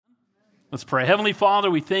Let's pray. Heavenly Father,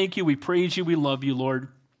 we thank you, we praise you, we love you, Lord.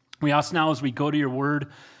 We ask now as we go to your word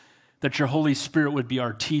that your Holy Spirit would be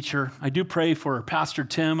our teacher. I do pray for Pastor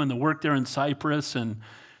Tim and the work there in Cyprus and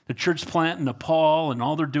the church plant in Nepal and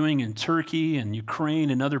all they're doing in Turkey and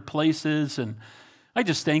Ukraine and other places. And I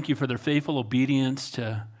just thank you for their faithful obedience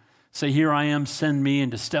to say, here I am, send me,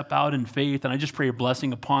 and to step out in faith. And I just pray your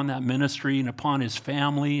blessing upon that ministry and upon his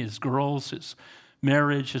family, his girls, his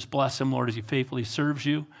marriage. Just bless him, Lord, as he faithfully serves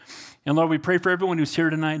you. And Lord, we pray for everyone who's here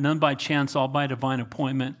tonight, none by chance, all by divine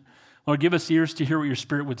appointment. Lord, give us ears to hear what your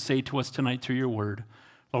Spirit would say to us tonight through your word.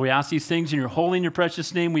 Lord, we ask these things in your holy and your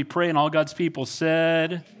precious name we pray, and all God's people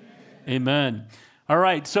said, Amen. All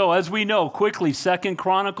right, so as we know, quickly, 2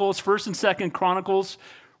 Chronicles, 1st and 2nd Chronicles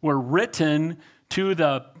were written to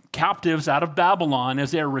the captives out of Babylon as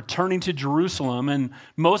they are returning to Jerusalem, and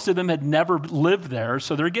most of them had never lived there,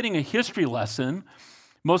 so they're getting a history lesson.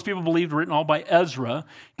 Most people believe written all by Ezra,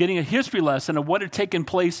 getting a history lesson of what had taken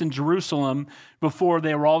place in Jerusalem before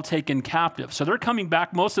they were all taken captive. So they're coming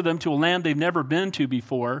back, most of them, to a land they've never been to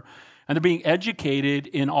before, and they're being educated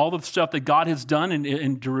in all the stuff that God has done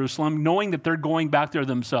in Jerusalem, knowing that they're going back there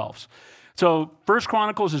themselves. So 1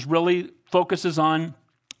 Chronicles is really focuses on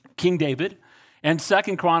King David, and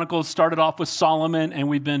 2 Chronicles started off with Solomon, and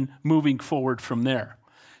we've been moving forward from there.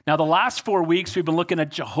 Now, the last 4 weeks, we've been looking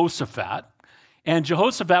at Jehoshaphat. And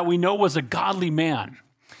Jehoshaphat, we know, was a godly man,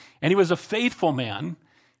 and he was a faithful man,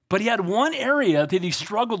 but he had one area that he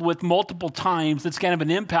struggled with multiple times that's kind of an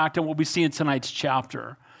impact on what we see in tonight's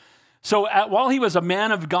chapter. So while he was a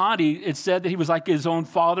man of God, it said that he was like his own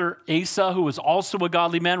father, Asa, who was also a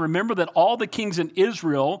godly man. Remember that all the kings in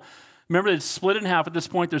Israel, remember it's split in half at this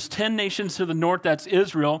point. There's 10 nations to the north, that's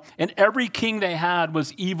Israel, and every king they had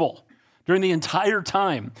was evil. During the entire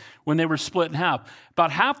time when they were split in half.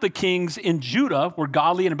 About half the kings in Judah were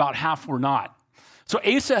godly and about half were not. So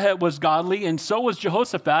Asa was godly and so was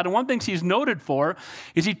Jehoshaphat. And one of the things he's noted for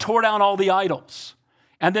is he tore down all the idols.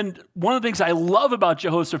 And then one of the things I love about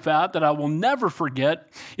Jehoshaphat that I will never forget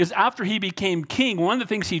is after he became king, one of the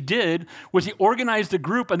things he did was he organized a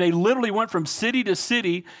group and they literally went from city to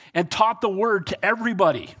city and taught the word to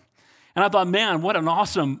everybody. And I thought, man, what an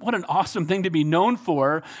awesome thing to be known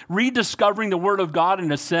for, rediscovering the word of God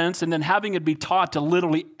in a sense, and then having it be taught to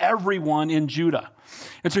literally everyone in Judah.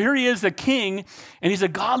 And so here he is, the king, and he's a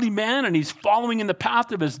godly man, and he's following in the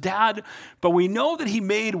path of his dad, but we know that he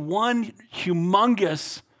made one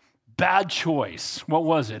humongous bad choice. What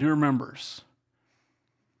was it? Who remembers?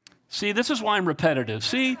 See, this is why I'm repetitive.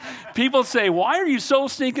 See, people say, why are you so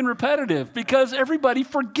stinking repetitive? Because everybody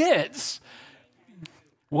forgets.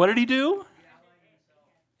 What did he do?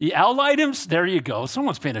 He allied himself. There you go.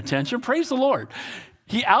 Someone's paying attention. Praise the Lord.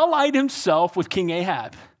 He allied himself with King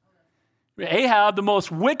Ahab. Ahab, the most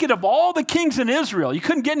wicked of all the kings in Israel. You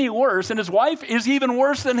couldn't get any worse. And his wife is even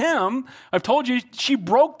worse than him. I've told you, she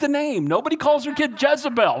broke the name. Nobody calls her kid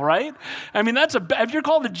Jezebel, right? I mean, if you're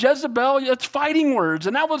called a Jezebel, it's fighting words.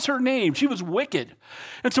 And that was her name. She was wicked.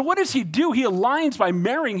 And so what does he do? He aligns by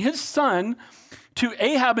marrying his son to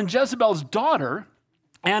Ahab and Jezebel's daughter.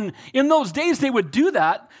 And in those days, they would do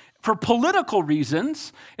that for political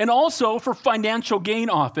reasons and also for financial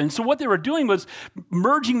gain often. So what they were doing was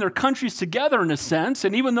merging their countries together in a sense.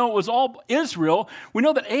 And even though it was all Israel, we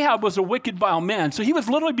know that Ahab was a wicked, vile man. So he was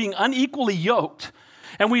literally being unequally yoked.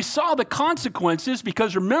 And we saw the consequences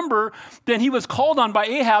because remember, then he was called on by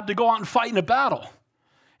Ahab to go out and fight in a battle.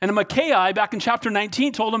 And Micaiah, back in chapter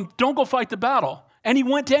 19, told him, don't go fight the battle. And he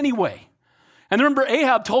went anyway. And remember,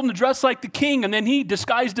 Ahab told him to dress like the king, and then he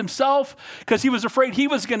disguised himself because he was afraid he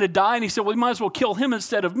was going to die. And he said, well, we might as well kill him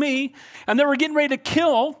instead of me. And they were getting ready to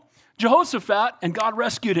kill Jehoshaphat, and God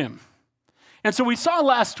rescued him. And so we saw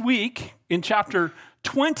last week in chapter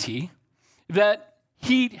 20 that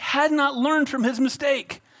he had not learned from his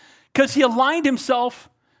mistake because he aligned himself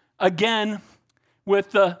again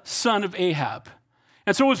with the son of Ahab.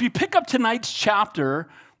 And so as we pick up tonight's chapter,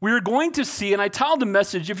 we're going to see, and I titled the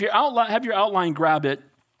message, if you have your outline, grab it.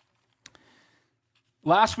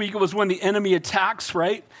 Last week it was when the enemy attacks,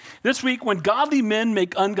 right? This week, when godly men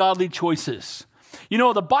make ungodly choices. You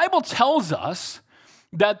know, the Bible tells us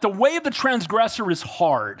that the way of the transgressor is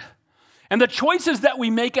hard. And the choices that we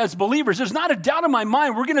make as believers, there's not a doubt in my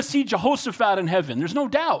mind, we're going to see Jehoshaphat in heaven. There's no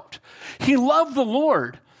doubt. He loved the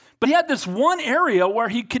Lord. But he had this one area where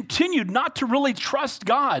he continued not to really trust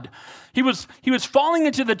God. He was falling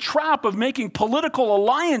into the trap of making political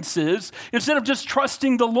alliances instead of just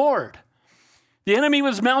trusting the Lord. The enemy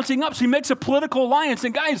was mounting up, so he makes a political alliance.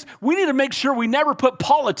 And guys, we need to make sure we never put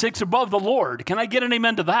politics above the Lord. Can I get an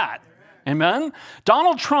amen to that? Amen?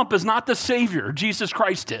 Donald Trump is not the Savior. Jesus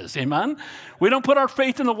Christ is. Amen? We don't put our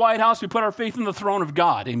faith in the White House. We put our faith in the throne of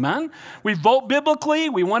God. Amen? We vote biblically.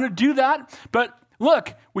 We want to do that. But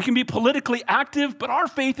look, we can be politically active, but our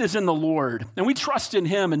faith is in the Lord. And we trust in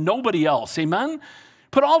him and nobody else. Amen?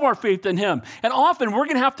 Put all of our faith in him. And often we're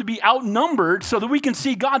going to have to be outnumbered so that we can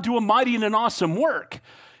see God do a mighty and an awesome work.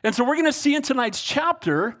 And so we're going to see in tonight's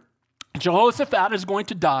chapter, Jehoshaphat is going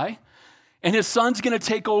to die, and his son's going to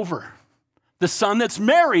take over. The son that's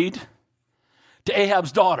married to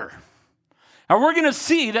Ahab's daughter. And we're going to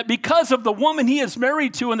see that because of the woman he is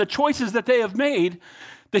married to and the choices that they have made,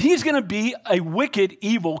 that he's going to be a wicked,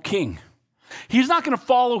 evil king. He's not going to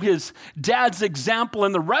follow his dad's example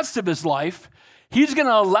in the rest of his life. He's going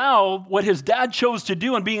to allow what his dad chose to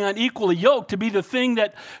do and being unequally yoked to be the thing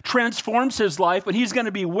that transforms his life. And he's going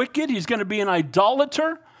to be wicked. He's going to be an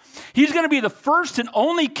idolater. He's going to be the first and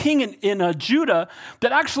only king in Judah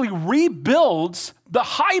that actually rebuilds the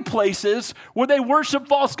high places where they worship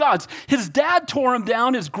false gods. His dad tore him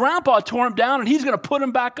down. His grandpa tore him down, and he's going to put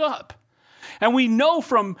him back up. And we know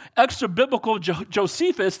from extra-biblical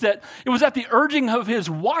Josephus that it was at the urging of his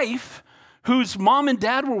wife whose mom and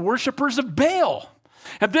dad were worshipers of Baal.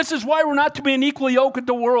 And this is why we're not to be unequally yoked with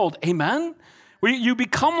the world. Amen? You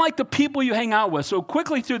become like the people you hang out with. So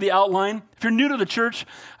quickly through the outline, if you're new to the church,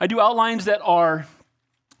 I do outlines that are,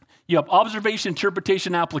 you have observation,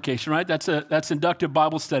 interpretation, application, right? That's inductive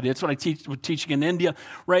Bible study. That's what we're teaching in India,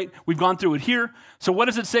 right? We've gone through it here. So what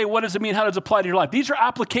does it say? What does it mean? How does it apply to your life? These are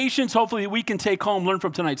applications hopefully we can take home, learn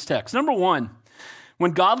from tonight's text. Number one,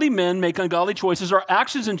 when godly men make ungodly choices, our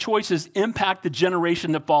actions and choices impact the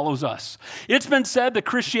generation that follows us. It's been said that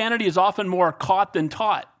Christianity is often more caught than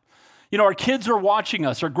taught. You know, our kids are watching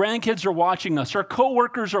us, our grandkids are watching us, our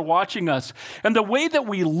coworkers are watching us. And the way that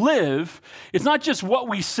we live, it's not just what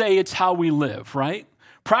we say, it's how we live, right?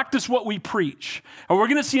 Practice what we preach. And we're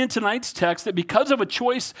going to see in tonight's text that because of a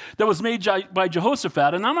choice that was made by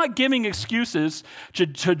Jehoshaphat, and I'm not giving excuses to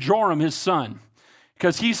Joram, his son,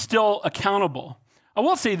 because he's still accountable. I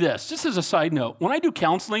will say this, just as a side note, when I do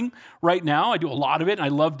counseling right now, I do a lot of it, and I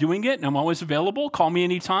love doing it, and I'm always available. Call me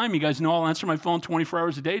anytime. You guys know I'll answer my phone 24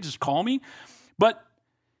 hours a day. Just call me. But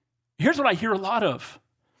here's what I hear a lot of.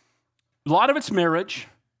 A lot of it's marriage,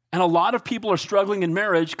 and a lot of people are struggling in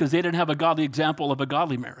marriage because they didn't have a godly example of a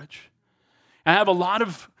godly marriage. And I have a lot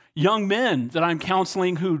of young men that I'm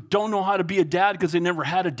counseling who don't know how to be a dad because they never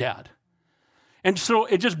had a dad. And so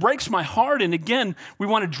it just breaks my heart. And again, we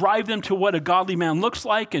want to drive them to what a godly man looks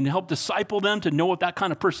like and help disciple them to know what that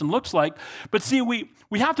kind of person looks like. But see, we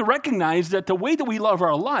have to recognize that the way that we love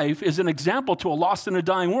our life is an example to a lost and a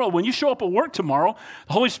dying world. When you show up at work tomorrow,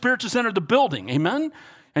 the Holy Spirit just entered the building. Amen?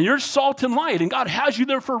 And you're salt and light, and God has you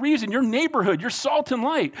there for a reason. Your neighborhood, you're salt and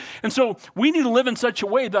light. And so we need to live in such a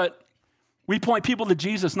way that we point people to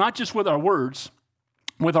Jesus, not just with our words,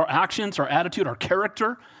 with our actions, our attitude, our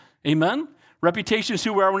character. Amen? Reputation is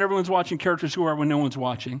who we are when everyone's watching. Character is who we are when no one's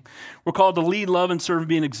watching. We're called to lead, love, and serve and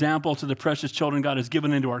be an example to the precious children God has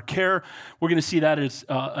given into our care. We're going to see that as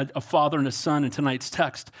a father and a son in tonight's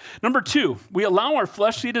text. Number two, we allow our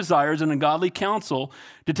fleshly desires and ungodly counsel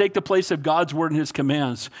to take the place of God's word and his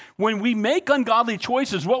commands. When we make ungodly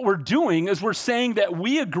choices, what we're doing is we're saying that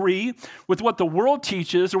we agree with what the world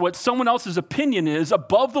teaches or what someone else's opinion is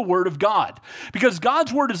above the word of God. Because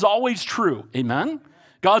God's word is always true. Amen?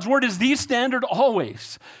 God's word is the standard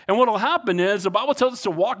always. And what will happen is the Bible tells us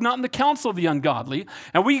to walk not in the counsel of the ungodly,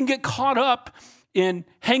 and we can get caught up in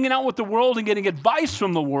hanging out with the world and getting advice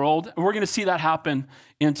from the world, and we're going to see that happen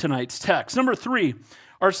in tonight's text. Number three,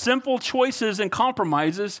 our sinful choices and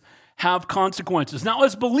compromises have consequences. Now,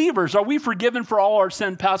 as believers, are we forgiven for all our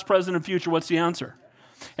sin, past, present, and future? What's the answer?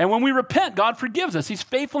 And when we repent, God forgives us. He's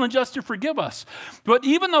faithful and just to forgive us. But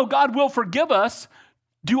even though God will forgive us,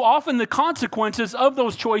 do often the consequences of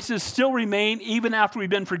those choices still remain even after we've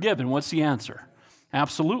been forgiven? What's the answer?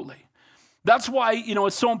 Absolutely. That's why,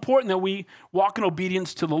 it's so important that we walk in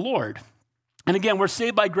obedience to the Lord. And again, we're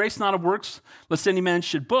saved by grace, not of works, lest any man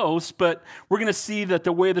should boast, but we're going to see that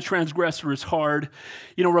the way of the transgressor is hard.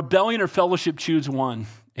 Rebellion or fellowship, choose one.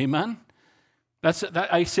 Amen? I say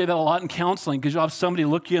that a lot in counseling because you'll have somebody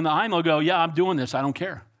look you in the eye and they'll go, yeah, I'm doing this. I don't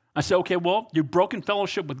care. I say, okay, well, you've broken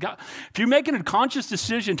fellowship with God. If you're making a conscious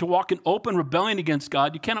decision to walk in open rebellion against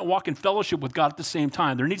God, you cannot walk in fellowship with God at the same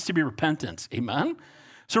time. There needs to be repentance. Amen?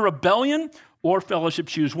 So rebellion or fellowship,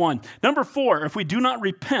 choose one. Number four, if we do not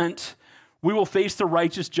repent, we will face the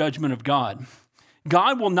righteous judgment of God.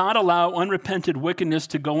 God will not allow unrepented wickedness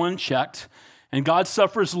to go unchecked, and God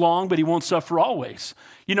suffers long, but he won't suffer always.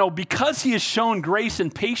 Because he has shown grace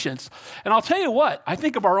and patience. And I'll tell you what, I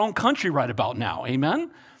think of our own country right about now.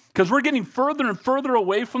 Amen? because we're getting further and further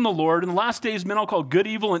away from the Lord. In the last days, men will call good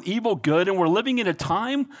evil and evil good, and we're living in a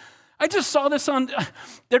time. I just saw this on,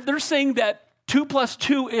 they're saying that 2 +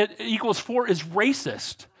 2 = 4 is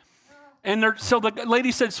racist. And so the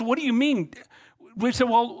lady said, so what do you mean? We said,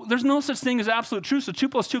 well, there's no such thing as absolute truth, so 2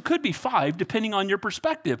 + 2 could be 5, depending on your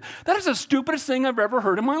perspective. That is the stupidest thing I've ever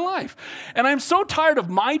heard in my life. And I'm so tired of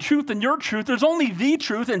my truth and your truth. There's only the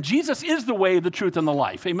truth, and Jesus is the way, the truth, and the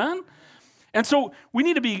life. Amen? And so we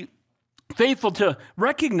need to be faithful to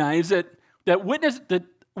recognize that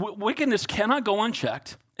wickedness cannot go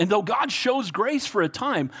unchecked. And though God shows grace for a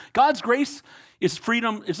time, God's grace is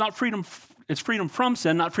freedom. It's not freedom. It's freedom from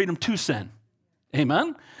sin, not freedom to sin.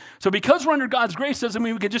 Amen? So because we're under God's grace doesn't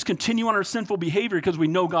mean we can just continue on our sinful behavior because we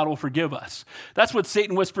know God will forgive us. That's what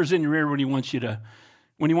Satan whispers in your ear when he wants you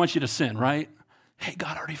to sin, right? Hey,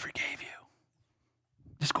 God already forgave you.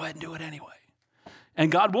 Just go ahead and do it anyway.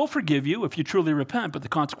 And God will forgive you if you truly repent, but the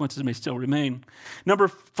consequences may still remain. Number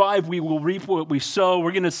 5, we will reap what we sow.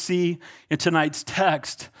 We're going to see in tonight's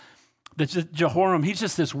text that Jehoram, he's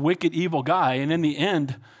just this wicked, evil guy. And in the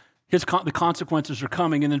end, the consequences are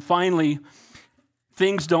coming. And then finally,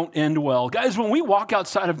 things don't end well. Guys, when we walk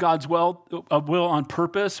outside of God's will on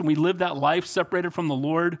purpose and we live that life separated from the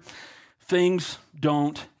Lord, things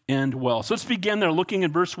don't end well. So let's begin there looking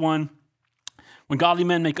at verse 1. When godly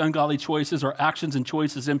men make ungodly choices, our actions and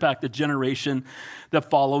choices impact the generation that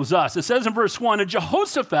follows us. It says in verse 1, and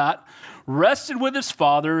Jehoshaphat rested with his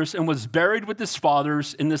fathers and was buried with his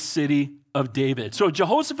fathers in the city of David. So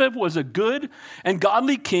Jehoshaphat was a good and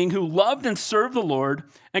godly king who loved and served the Lord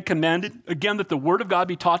and commanded, again, that the word of God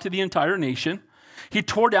be taught to the entire nation. He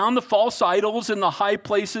tore down the false idols in the high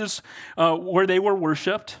places where they were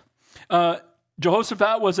worshipped.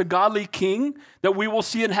 Jehoshaphat was a godly king that we will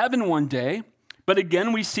see in heaven one day. But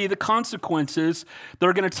again, we see the consequences that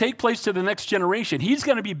are going to take place to the next generation. He's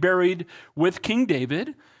going to be buried with King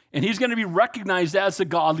David, and he's going to be recognized as a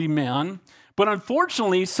godly man. But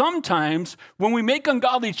unfortunately, sometimes when we make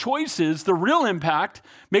ungodly choices, the real impact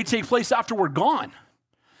may take place after we're gone.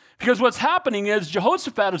 Because what's happening is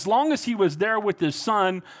Jehoshaphat, as long as he was there with his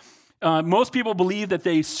son, most people believe that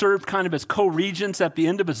they served kind of as co-regents at the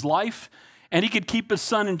end of his life, and he could keep his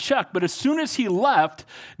son in check. But as soon as he left,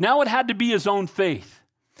 now it had to be his own faith.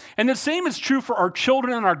 And the same is true for our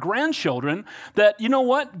children and our grandchildren, that, you know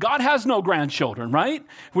what? God has no grandchildren, right?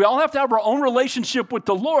 We all have to have our own relationship with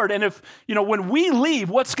the Lord. And if, when we leave,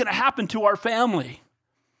 what's going to happen to our family?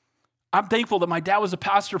 I'm thankful that my dad was a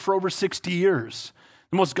pastor for over 60 years.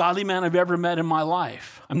 The most godly man I've ever met in my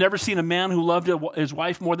life. I've never seen a man who loved his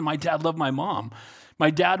wife more than my dad loved my mom. My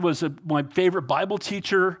dad was my favorite Bible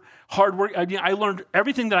teacher, hard work. I learned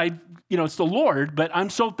everything that it's the Lord, but I'm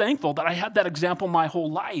so thankful that I had that example my whole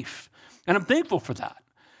life. And I'm thankful for that.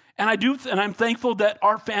 And I'm thankful that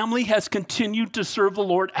our family has continued to serve the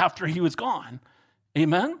Lord after he was gone.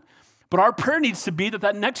 Amen? But our prayer needs to be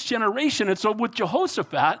that next generation, and so with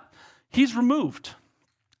Jehoshaphat, he's removed.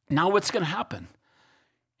 Now what's going to happen?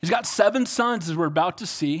 He's got 7 sons, as we're about to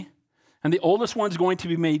see, and the oldest one's going to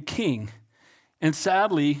be made king. And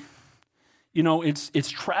sadly, it's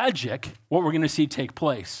tragic what we're going to see take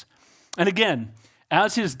place. And again,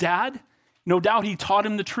 as his dad, no doubt he taught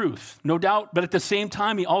him the truth, no doubt, but at the same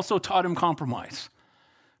time, he also taught him compromise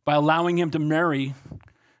by allowing him to marry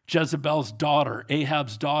Jezebel's daughter,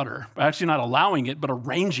 Ahab's daughter. Actually not allowing it, but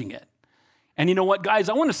arranging it. And you know what, guys,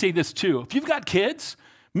 I want to say this too. If you've got kids,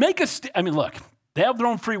 look, they have their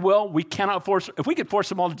own free will. We cannot if we could force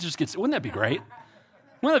them all to just wouldn't that be great?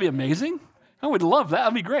 Wouldn't that be amazing? I would love that.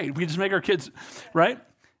 That'd be great. We just make our kids, right?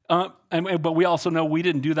 But we also know we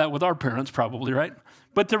didn't do that with our parents probably, right?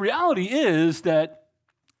 But the reality is that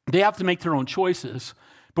they have to make their own choices.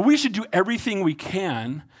 But we should do everything we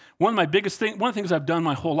can. One of the things I've done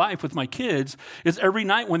my whole life with my kids is every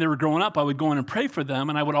night when they were growing up, I would go in and pray for them,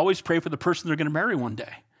 and I would always pray for the person they're going to marry one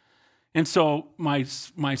day. And so my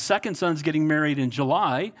second son's getting married in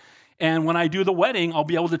July, and when I do the wedding, I'll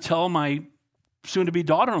be able to tell my soon-to-be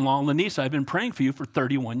daughter-in-law, Lanisa, I've been praying for you for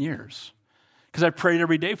 31 years because I prayed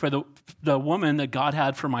every day for the woman that God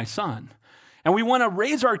had for my son. And we want to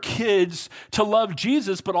raise our kids to love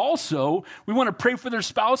Jesus, but also we want to pray for their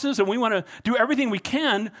spouses, and we want to do everything we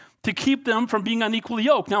can to keep them from being unequally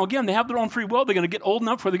yoked. Now, again, they have their own free will. They're going to get old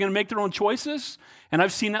enough where they're going to make their own choices, and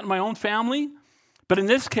I've seen that in my own family. But in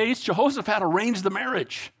this case, Jehoshaphat arranged the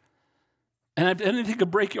marriage. And if anything could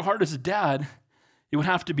break your heart as a dad, it would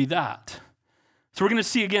have to be that. So we're going to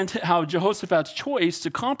see again how Jehoshaphat's choice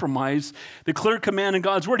to compromise the clear command in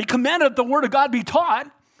God's word. He commanded that the word of God be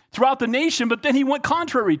taught throughout the nation, but then he went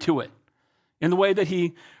contrary to it. in the way that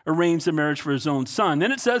he arranged the marriage for his own son.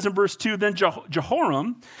 Then it says in verse 2, then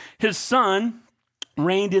Jehoram, his son,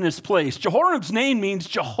 reigned in his place. Jehoram's name means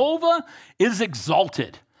Jehovah is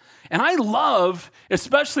exalted. And I love,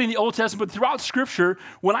 especially in the Old Testament, but throughout Scripture,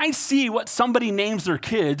 when I see what somebody names their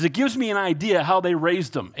kids, it gives me an idea how they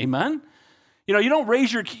raised them. Amen? You know, you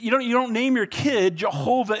don't name your kid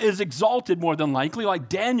Jehovah is exalted more than likely, like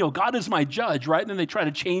Daniel, God is my judge, right? And then they try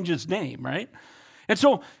to change his name, right? And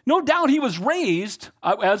so, no doubt he was raised,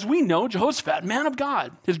 as we know, Jehoshaphat, man of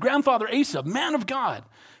God. His grandfather Asa, man of God,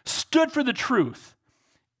 stood for the truth,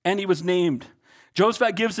 and he was named.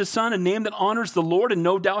 Jehoshaphat gives his son a name that honors the Lord, and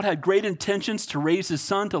no doubt had great intentions to raise his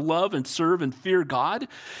son to love and serve and fear God.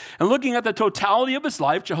 And looking at the totality of his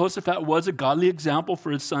life, Jehoshaphat was a godly example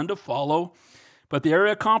for his son to follow. But the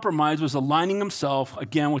area of compromise was aligning himself,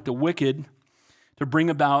 again, with the wicked to bring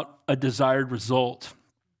about a desired result.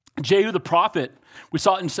 Jehu the prophet, we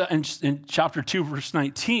saw it in chapter 2, verse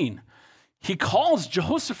 19. He calls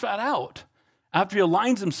Jehoshaphat out after he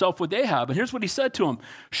aligns himself with Ahab. And here's what he said to him.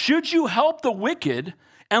 Should you help the wicked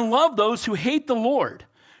and love those who hate the Lord?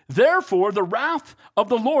 Therefore, the wrath of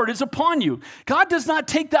the Lord is upon you. God does not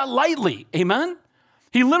take that lightly. Amen?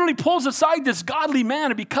 He literally pulls aside this godly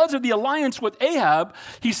man, and because of the alliance with Ahab,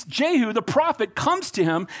 Jehu, the prophet, comes to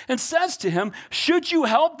him and says to him, should you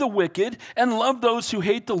help the wicked and love those who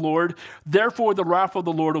hate the Lord, therefore the wrath of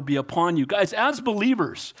the Lord will be upon you. Guys, as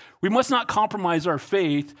believers, we must not compromise our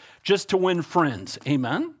faith just to win friends.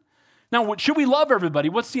 Amen? Now, should we love everybody?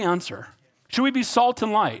 What's the answer? Should we be salt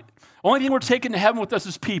and light? Only thing we're taking to heaven with us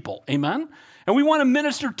is people. Amen? And we want to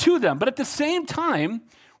minister to them. But at the same time,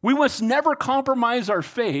 we must never compromise our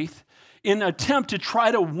faith in an attempt to try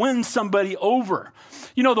to win somebody over.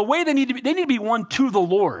 You know, the way they need to be won to the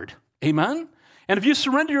Lord. Amen? And if you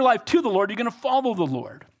surrender your life to the Lord, you're going to follow the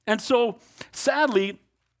Lord. And so, sadly,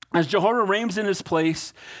 as Jehoram reigns in his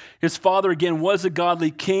place, his father, again, was a godly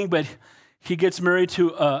king, but he gets married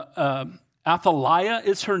to Athaliah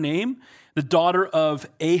is her name, the daughter of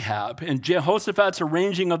Ahab. And Jehoshaphat's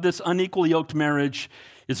arranging of this unequally yoked marriage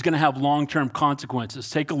is going to have long-term consequences.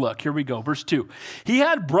 Take a look. Here we go. Verse 2. He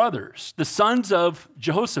had brothers, the sons of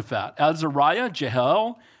Jehoshaphat, Azariah,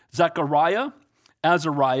 Jehiel, Zechariah,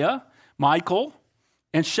 Azariah, Michael,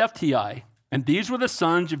 and Shephatiah. And these were the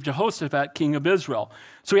sons of Jehoshaphat, king of Israel.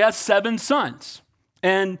 So he has 7 sons.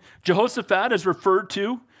 And Jehoshaphat is referred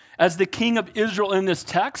to as the king of Israel in this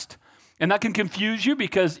text. And that can confuse you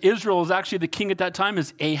because Israel is actually the king at that time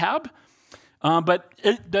is Ahab. But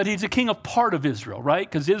he's a king of part of Israel, right?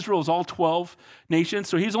 Because Israel is all 12 nations.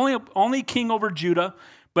 So he's only king over Judah.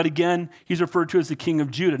 But again, he's referred to as the king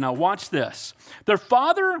of Judah. Now watch this. Their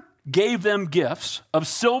father gave them gifts of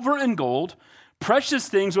silver and gold, precious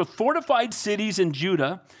things with fortified cities in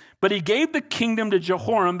Judah. But he gave the kingdom to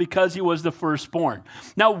Jehoram because he was the firstborn.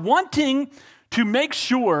 Now wanting to make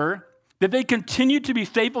sure that they continued to be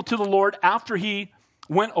faithful to the Lord after he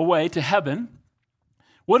went away to heaven,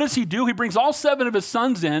 what does he do? He brings all 7 of his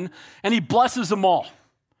sons in, and he blesses them all.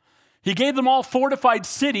 He gave them all fortified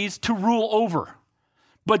cities to rule over.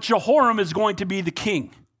 But Jehoram is going to be the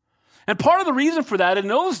king. And part of the reason for that, in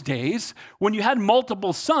those days, when you had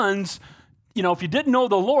multiple sons, you know, if you didn't know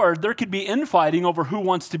the Lord, there could be infighting over who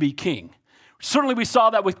wants to be king. Certainly we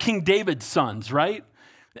saw that with King David's sons, right?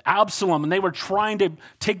 Absalom, and they were trying to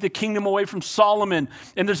take the kingdom away from Solomon,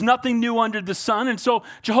 and there's nothing new under the sun. And so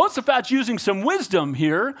Jehoshaphat's using some wisdom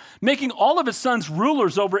here, making all of his sons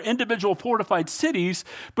rulers over individual fortified cities,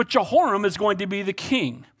 but Jehoram is going to be the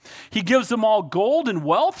king. He gives them all gold and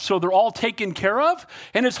wealth, so they're all taken care of,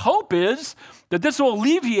 and his hope is that this will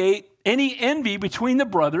alleviate any envy between the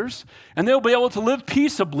brothers, and they'll be able to live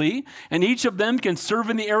peaceably, and each of them can serve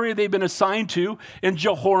in the area they've been assigned to, and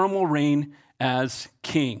Jehoram will reign as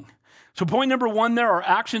king. So point number 1 there, our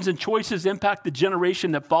actions and choices impact the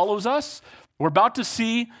generation that follows us. We're about to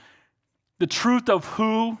see the truth of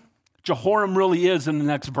who Jehoram really is in the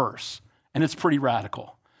next verse, and it's pretty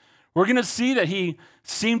radical. We're going to see that he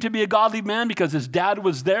seemed to be a godly man because his dad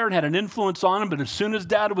was there and had an influence on him, but as soon as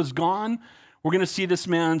dad was gone, we're going to see this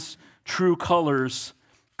man's true colors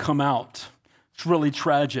come out. It's really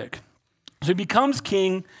tragic. So he becomes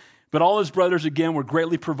king, but all his brothers, again, were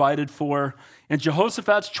greatly provided for. And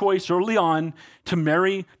Jehoshaphat's choice early on to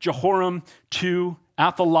marry Jehoram to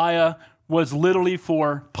Athaliah was literally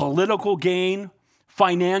for political gain,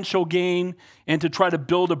 financial gain, and to try to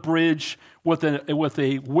build a bridge with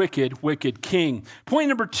a wicked king. Point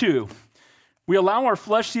number 2, we allow our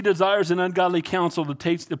fleshly desires and ungodly counsel to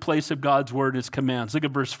take the place of God's word and his commands. Look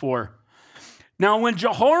at verse 4. Now, when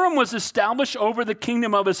Jehoram was established over the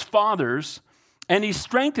kingdom of his fathers, and he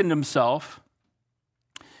strengthened himself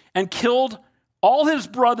and killed all his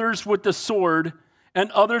brothers with the sword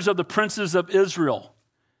and others of the princes of Israel.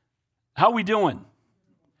 How are we doing?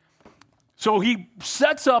 So he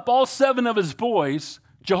sets up all 7 of his boys.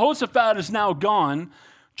 Jehoshaphat is now gone.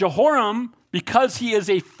 Jehoram, because he is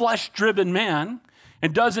a flesh-driven man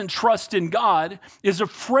and doesn't trust in God, is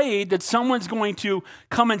afraid that someone's going to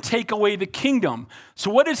come and take away the kingdom. So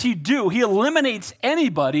what does he do? He eliminates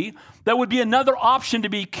anybody that would be another option to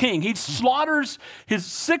be king. He slaughters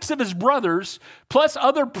 6 of his brothers plus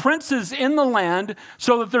other princes in the land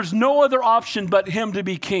so that there's no other option but him to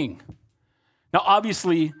be king. Now,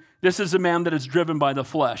 obviously, this is a man that is driven by the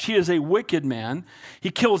flesh. He is a wicked man.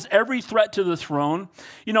 He kills every threat to the throne.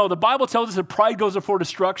 You know, the Bible tells us that pride goes before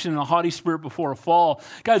destruction and a haughty spirit before a fall.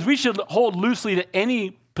 Guys, we should hold loosely to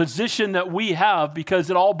any position that we have because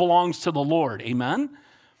it all belongs to the Lord. Amen?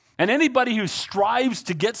 And anybody who strives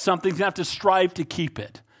to get something is going to have to strive to keep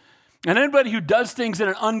it. And anybody who does things in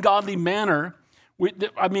an ungodly manner,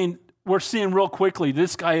 we're seeing real quickly,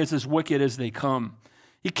 this guy is as wicked as they come.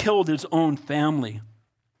 He killed his own family.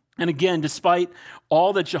 And again, despite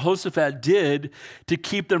all that Jehoshaphat did to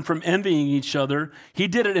keep them from envying each other, he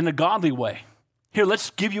did it in a godly way. Here,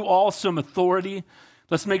 let's give you all some authority.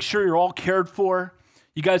 Let's make sure you're all cared for.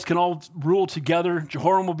 You guys can all rule together.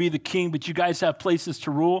 Jehoram will be the king, but you guys have places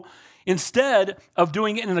to rule. Instead of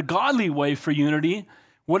doing it in a godly way for unity,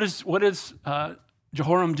 what does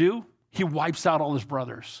Jehoram do? He wipes out all his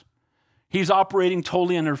brothers. He's operating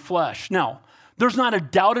totally in their flesh. Now, there's not a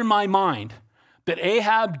doubt in my mind that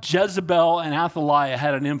Ahab, Jezebel, and Athaliah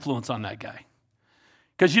had an influence on that guy.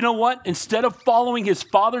 Because you know what? Instead of following his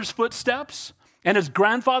father's footsteps and his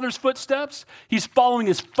grandfather's footsteps, he's following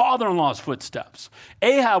his father-in-law's footsteps.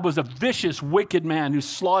 Ahab was a vicious, wicked man who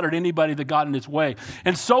slaughtered anybody that got in his way.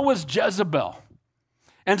 And so was Jezebel.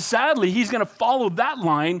 And sadly, he's going to follow that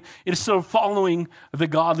line instead of following the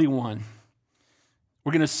godly one.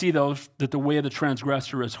 We're going to see, though, that the way of the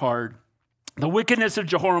transgressor is hard. The wickedness of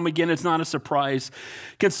Jehoram, again, is not a surprise,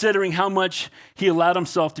 considering how much he allowed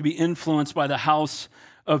himself to be influenced by the house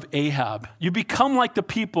of Ahab. You become like the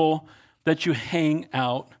people that you hang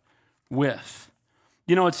out with.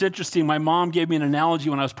 You know, it's interesting. My mom gave me an analogy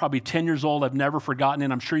when I was probably 10 years old. I've never forgotten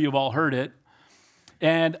it. I'm sure you've all heard it.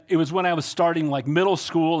 And it was when I was starting like middle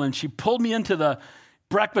school, and she pulled me into the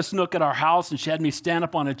breakfast nook at our house, and she had me stand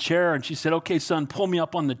up on a chair, and she said, "Okay, son, pull me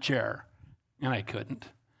up on the chair." And I couldn't.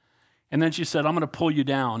 And then she said, "I'm going to pull you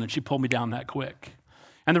down." And she pulled me down that quick.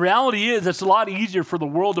 And the reality is, it's a lot easier for the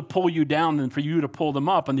world to pull you down than for you to pull them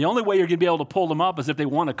up. And the only way you're going to be able to pull them up is if they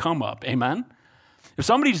want to come up. Amen? If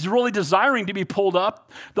somebody's really desiring to be pulled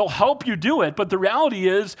up, they'll help you do it. But the reality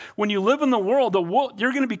is, when you live in the world,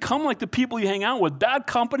 you're going to become like the people you hang out with. Bad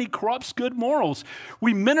company corrupts good morals.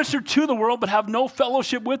 We minister to the world, but have no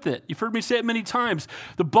fellowship with it. You've heard me say it many times.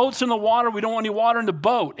 The boat's in the water. We don't want any water in the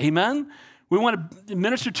boat. Amen? We want to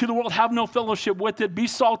minister to the world, have no fellowship with it. Be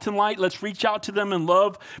salt and light. Let's reach out to them in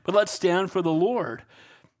love, but let's stand for the Lord.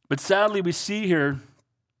 But sadly, we see here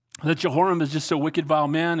that Jehoram is just a wicked, vile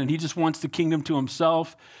man, and he just wants the kingdom to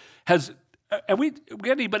himself. Have we got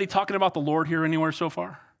anybody talking about the Lord here anywhere so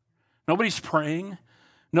far? Nobody's praying.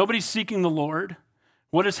 Nobody's seeking the Lord.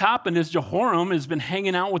 What has happened is Jehoram has been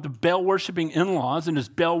hanging out with the Baal-worshiping in-laws and his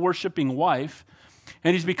Baal-worshiping wife,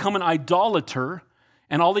 and he's become an idolater.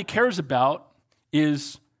 And all he cares about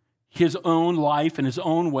is his own life and his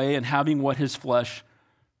own way and having what his flesh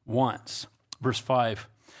wants. Verse 5.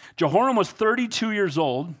 Jehoram was 32 years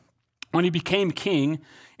old when he became king,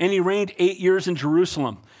 and he reigned 8 years in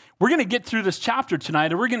Jerusalem. We're going to get through this chapter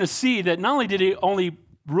tonight, and we're going to see that not only did he only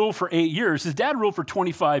rule for 8 years, his dad ruled for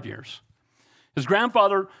 25 years. His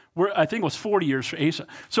grandfather, I think, was 40 years for Asa.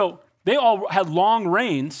 So they all had long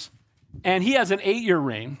reigns. And he has an 8-year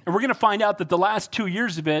reign. And we're going to find out that the last 2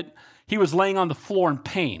 years of it, he was laying on the floor in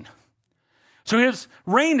pain. So his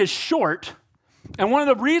reign is short. And one of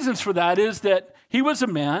the reasons for that is that he was a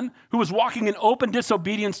man who was walking in open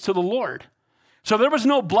disobedience to the Lord. So there was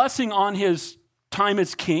no blessing on his time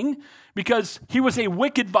as king because he was a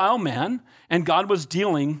wicked, vile man, and God was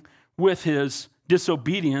dealing with his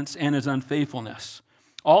disobedience and his unfaithfulness.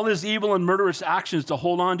 All his evil and murderous actions to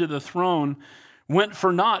hold on to the throne went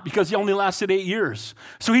for naught because he only lasted 8 years.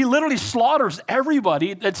 So he literally slaughters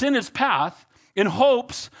everybody that's in his path in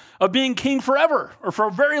hopes of being king forever or for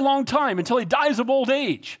a very long time until he dies of old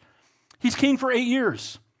age. He's king for 8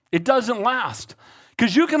 years. It doesn't last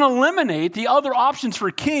because you can eliminate the other options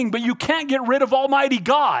for king, but you can't get rid of Almighty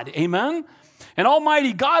God. Amen? And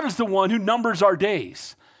Almighty God is the one who numbers our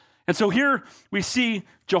days. And so here we see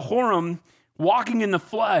Jehoram walking in the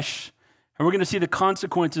flesh, and we're going to see the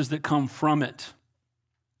consequences that come from it.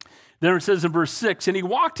 Then it says in verse 6, and he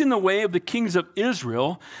walked in the way of the kings of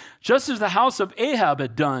Israel, just as the house of Ahab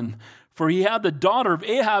had done. For he had the daughter of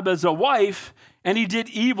Ahab as a wife, and he did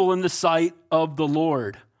evil in the sight of the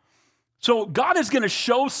Lord. So God is going to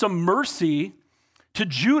show some mercy to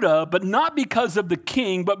Judah, but not because of the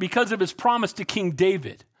king, but because of his promise to King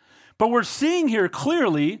David. But we're seeing here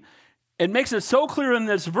clearly, it makes it so clear in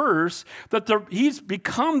this verse, that he's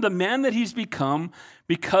become the man that he's become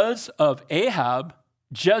because of Ahab,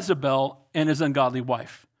 Jezebel, and his ungodly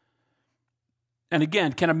wife. And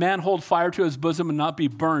again, can a man hold fire to his bosom and not be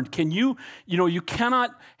burned? Can you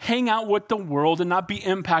cannot hang out with the world and not be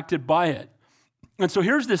impacted by it. And so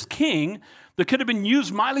here's this king that could have been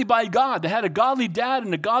used mightily by God, that had a godly dad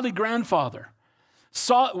and a godly grandfather.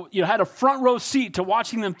 Had a front row seat to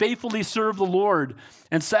watching them faithfully serve the Lord.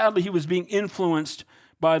 And sadly, he was being influenced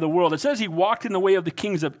by the world. It says he walked in the way of the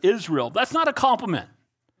kings of Israel. That's not a compliment.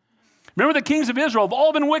 Remember, the kings of Israel have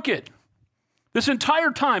all been wicked. This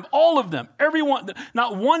entire time, all of them, everyone,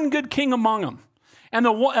 not one good king among them. And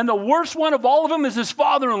the worst one of all of them is his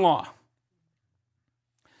father-in-law.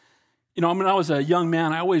 When I was a young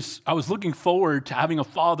man, I was looking forward to having a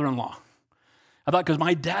father-in-law. I thought, because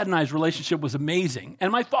my dad and I's relationship was amazing.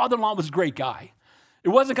 And my father-in-law was a great guy. It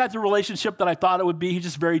wasn't kind of the relationship that I thought it would be. He's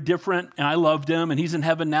just very different, and I loved him, and he's in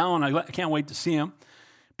heaven now, and I can't wait to see him.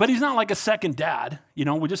 But he's not like a second dad,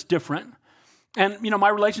 we're just different. And, my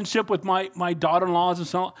relationship with my daughter-in-laws and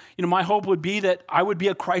so on, my hope would be that I would be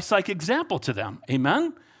a Christ-like example to them.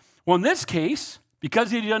 Amen? Well, in this case, because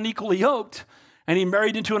he's unequally yoked and he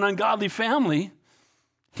married into an ungodly family,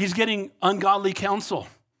 he's getting ungodly counsel.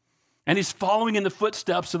 And he's following in the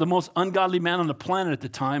footsteps of the most ungodly man on the planet at the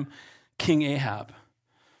time, King Ahab.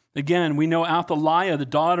 Again, we know Athaliah, the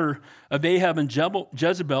daughter of Ahab and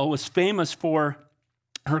Jezebel, was famous for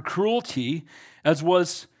her cruelty, as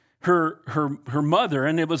was her mother,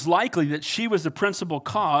 and it was likely that she was the principal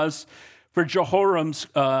cause for Jehoram's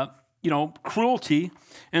cruelty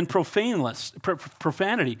and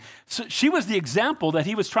profanity. So she was the example that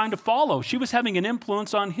he was trying to follow. She was having an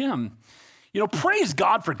influence on him. Praise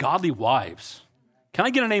God for godly wives. Can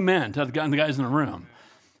I get an amen to the guys in the room?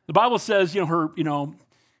 The Bible says, her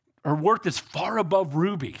worth is far above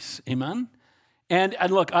rubies. Amen. And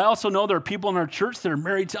look, I also know there are people in our church that are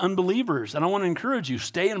married to unbelievers, and I want to encourage you,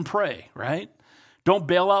 stay and pray, right? Don't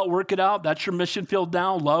bail out, work it out. That's your mission field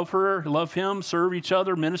now. Love her, love him, serve each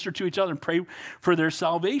other, minister to each other, and pray for their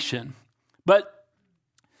salvation. So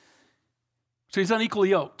he's unequally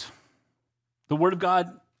yoked. The Word of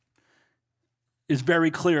God is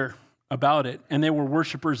very clear about it, and they were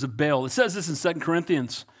worshipers of Baal. It says this in 2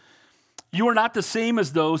 Corinthians, you are not the same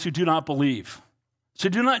as those who do not believe. So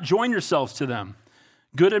do not join yourselves to them.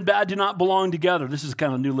 Good and bad do not belong together. This is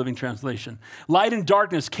kind of a New Living Translation. Light and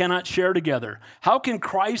darkness cannot share together. How can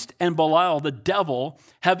Christ and Belial, the devil,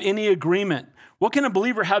 have any agreement? What can a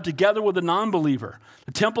believer have together with a non-believer?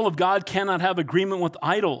 The temple of God cannot have agreement with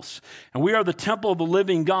idols. And we are the temple of the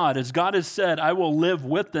living God. As God has said, I will live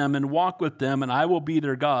with them and walk with them, and I will be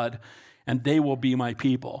their God, and they will be my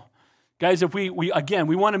people. Guys, if we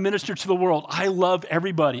want to minister to the world. I love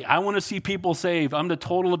everybody. I want to see people saved. I'm the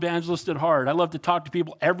total evangelist at heart. I love to talk to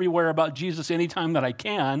people everywhere about Jesus anytime that I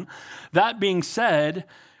can. That being said,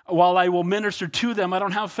 while I will minister to them, I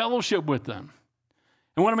don't have fellowship with them.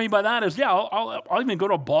 And what I mean by that is, I'll even go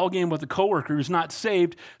to a ball game with a coworker who's not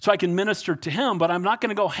saved so I can minister to him, but I'm not going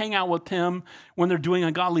to go hang out with him when they're doing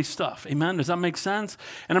ungodly stuff. Amen? Does that make sense?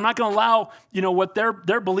 And I'm not going to allow, what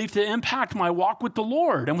their belief to impact my walk with the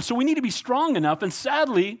Lord. And so we need to be strong enough. And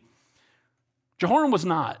sadly, Jehoram was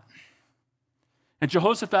not. And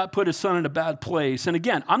Jehoshaphat put his son in a bad place. And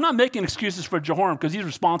again, I'm not making excuses for Jehoram because he's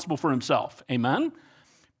responsible for himself. Amen?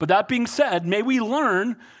 But that being said, may we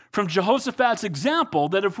learn from Jehoshaphat's example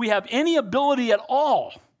that if we have any ability at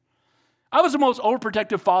all, I was the most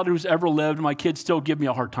overprotective father who's ever lived, and my kids still give me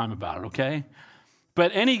a hard time about it, okay?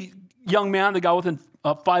 But any young man that got within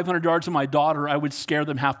 500 yards of my daughter, I would scare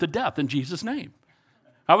them half to death in Jesus' name.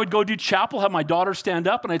 I would go do chapel, have my daughter stand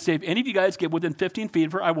up, and I'd say, if any of you guys get within 15 feet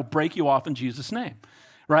of her, I will break you off in Jesus' name,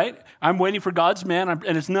 right? I'm waiting for God's man,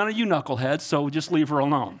 and it's none of you knuckleheads, so just leave her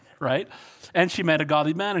alone, right? And she met a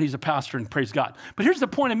godly man, and he's a pastor, and praise God. But here's the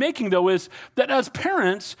point I'm making, though, is that as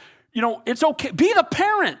parents, it's okay. Be the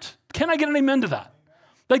parent. Can I get an amen to that?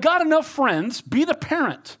 They got enough friends. Be the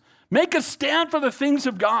parent. Make a stand for the things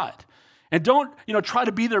of God. And don't, try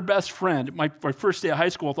to be their best friend. My first day of high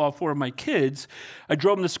school with all 4 of my kids, I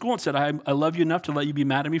drove them to school and said, I love you enough to let you be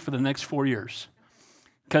mad at me for the next 4 years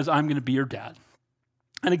because I'm going to be your dad.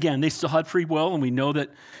 And again, they still had free will, and we know that,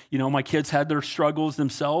 my kids had their struggles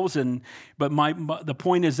themselves. But the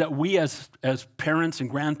point is that we as parents and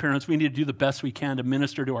grandparents, we need to do the best we can to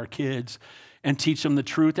minister to our kids and teach them the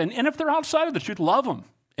truth. And if they're outside of the truth, love them.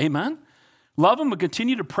 Amen? Love them and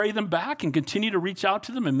continue to pray them back and continue to reach out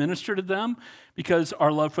to them and minister to them, because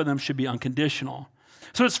our love for them should be unconditional.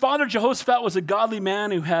 So his father Jehoshaphat was a godly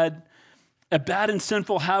man who had a bad and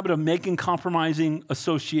sinful habit of making compromising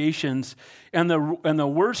associations. And the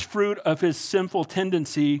worst fruit of his sinful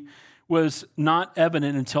tendency was not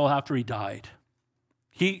evident until after he died.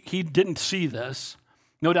 He didn't see this.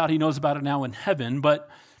 No doubt he knows about it now in heaven, but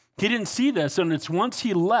he didn't see this. And it's once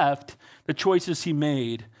he left, the choices he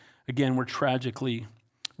made, again, were tragically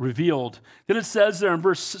revealed. Then it says there in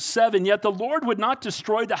verse 7, yet the Lord would not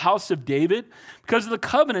destroy the house of David because of the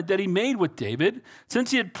covenant that he made with David, since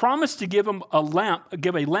he had promised to give a lamp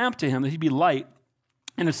to him that he'd be light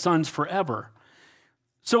and his sons forever.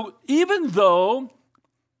 So even though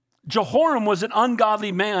Jehoram was an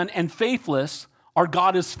ungodly man and faithless, our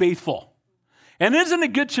God is faithful. And isn't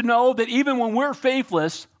it good to know that even when we're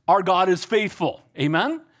faithless, our God is faithful?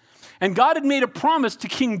 Amen? And God had made a promise to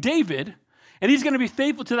King David, and he's going to be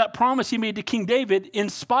faithful to that promise he made to King David in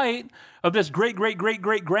spite of this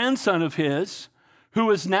great-great-great-great-grandson of his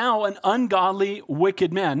who is now an ungodly,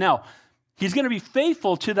 wicked man. Now, he's going to be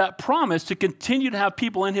faithful to that promise to continue to have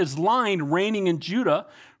people in his line reigning in Judah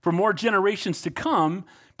for more generations to come,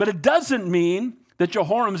 but it doesn't mean that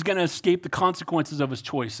Jehoram is going to escape the consequences of his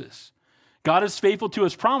choices. God is faithful to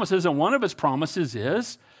his promises, and one of his promises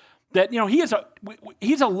is that,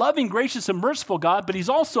 he's a loving, gracious, and merciful God, but he's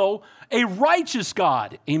also a righteous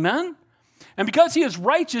God. Amen? And because he is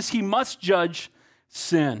righteous, he must judge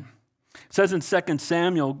sin. It says in 2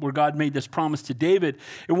 Samuel, where God made this promise to David,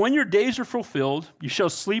 and when your days are fulfilled, you shall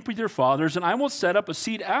sleep with your fathers, and I will set up a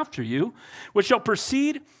seed after you, which shall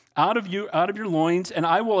proceed out of your loins, and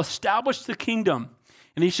I will establish the kingdom.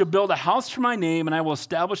 And he shall build a house for my name, and I will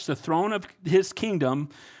establish the throne of his kingdom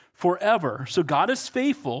forever. So God is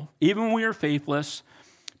faithful, even when we are faithless,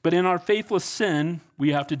 but in our faithless sin,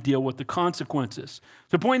 we have to deal with the consequences.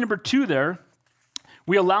 So point number 2 there,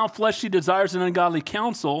 we allow fleshly desires and ungodly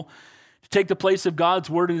counsel to take the place of God's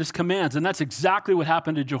word and his commands. And that's exactly what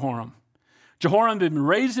happened to Jehoram. Jehoram had been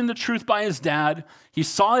raised in the truth by his dad. He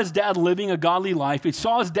saw his dad living a godly life. He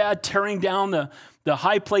saw his dad tearing down the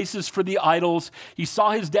high places for the idols. He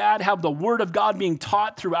saw his dad have the word of God being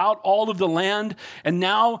taught throughout all of the land. And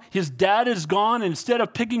now his dad is gone. And instead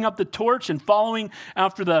of picking up the torch and following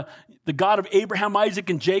after the God of Abraham,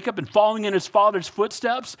 Isaac, and Jacob and following in his father's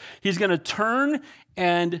footsteps, he's going to turn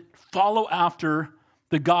and follow after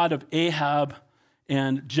the God of Ahab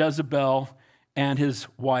and Jezebel and his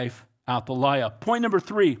wife Athaliah. Point number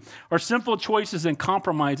 3, our sinful choices and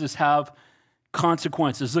compromises have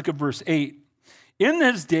consequences. Look at verse 8. In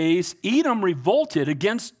his days, Edom revolted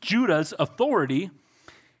against Judah's authority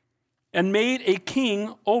and made a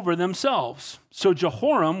king over themselves. So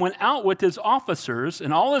Jehoram went out with his officers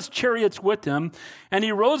and all his chariots with him, and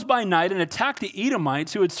he rose by night and attacked the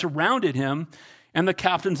Edomites who had surrounded him and the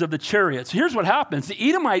captains of the chariots. Here's what happens. The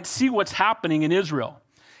Edomites see what's happening in Israel.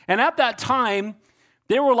 And at that time,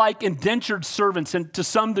 they were like indentured servants and to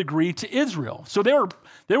some degree to Israel. So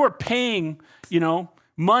they were paying,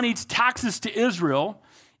 money, taxes to Israel,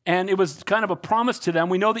 and it was kind of a promise to them.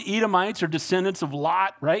 We know the Edomites are descendants of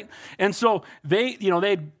Lot, right? And so they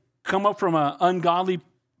had come up from an ungodly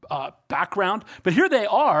background, but here they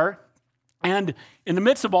are, and in the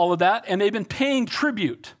midst of all of that, and they've been paying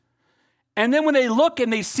tribute. And then when they look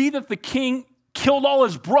and they see that the king killed all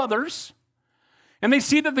his brothers, and they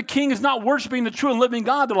see that the king is not worshiping the true and living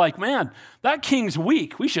God, they're like, man, that king's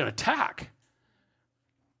weak. We should attack.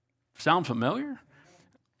 Sound familiar?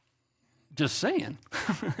 Just saying.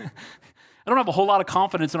 I don't have a whole lot of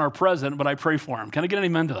confidence in our president, but I pray for him. Can I get an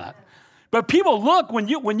amen to that? But people look, when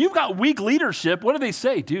you've got weak leadership, what do they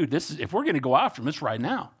say? Dude, if we're going to go after him, it's right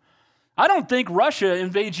now. I don't think Russia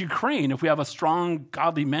invades Ukraine if we have a strong,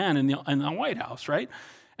 godly man in the White House, right?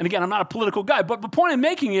 And again, I'm not a political guy, but the point I'm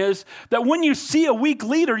making is that when you see a weak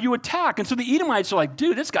leader, you attack. And so the Edomites are like,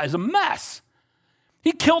 dude, this guy's a mess.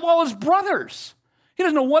 He killed all his brothers. He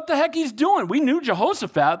doesn't know what the heck he's doing. We knew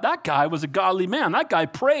Jehoshaphat. That guy was a godly man. That guy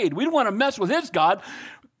prayed. We didn't want to mess with his God.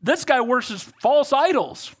 This guy worships false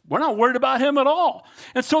idols. We're not worried about him at all.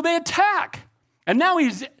 And so they attack. And now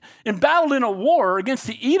he's embattled in a war against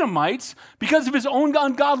the Edomites because of his own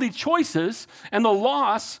ungodly choices and the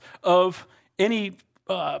loss of any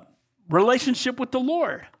relationship with the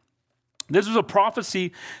Lord. This was a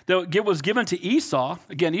prophecy that was given to Esau.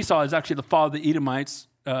 Again, Esau is actually the father of the Edomites.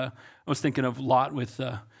 I was thinking of Lot with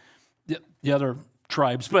the other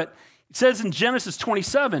tribes. But it says in Genesis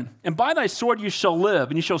 27, and by thy sword you shall live,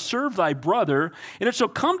 and you shall serve thy brother, and it shall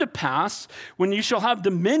come to pass when you shall have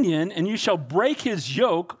dominion, and you shall break his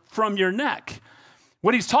yoke from your neck.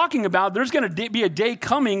 What he's talking about, there's going to be a day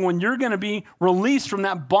coming when you're going to be released from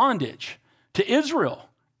that bondage to Israel.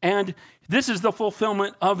 And this is the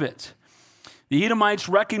fulfillment of it. The Edomites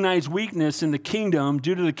recognize weakness in the kingdom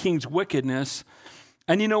due to the king's wickedness.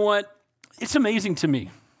 And you know what? It's amazing to me.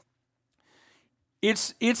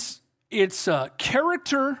 It's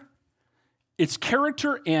character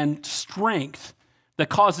and strength that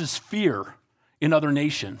causes fear in other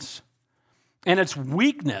nations. And it's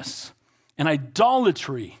weakness and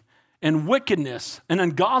idolatry and wickedness and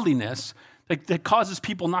ungodliness that causes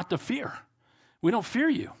people not to fear. We don't fear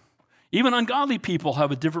you. Even ungodly people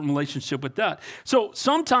have a different relationship with that. So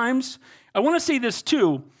sometimes, I want to say this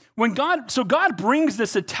too, God brings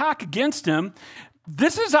this attack against him,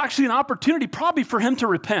 this is actually an opportunity probably for him to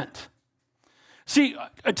repent. See,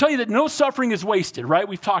 I tell you that no suffering is wasted, right?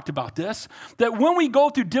 We've talked about this. That when we go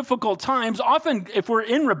through difficult times, often if we're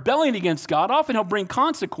in rebellion against God, often he'll bring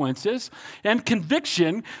consequences and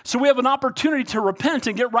conviction, so we have an opportunity to repent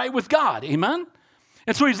and get right with God. Amen?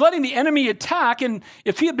 And so he's letting the enemy attack, and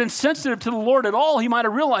if he had been sensitive to the Lord at all, he might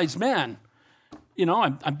have realized, man, you know,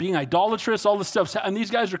 I'm being idolatrous, all this stuff, and these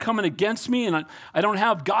guys are coming against me, and I don't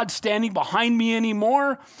have God standing behind me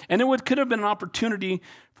anymore, and could have been an opportunity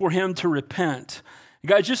for him to repent. You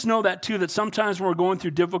guys just know that too, that sometimes when we're going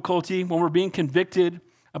through difficulty, when we're being convicted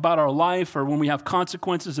about our life, or when we have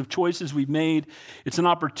consequences of choices we've made, it's an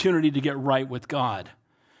opportunity to get right with God.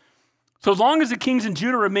 So as long as the kings in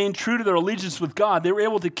Judah remained true to their allegiance with God, they were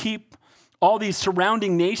able to keep all these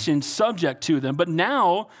surrounding nations subject to them. But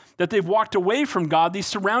now that they've walked away from God, these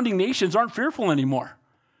surrounding nations aren't fearful anymore.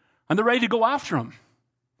 And they're ready to go after them.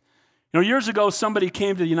 You know, years ago, somebody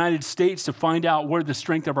came to the United States to find out where the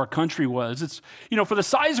strength of our country was. It's, you know, for the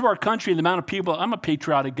size of our country and the amount of people, I'm a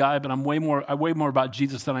patriotic guy, but I weigh more about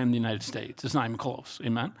Jesus than I am the United States. It's not even close.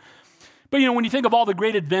 Amen? But, you know, when you think of all the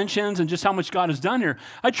great inventions and just how much God has done here,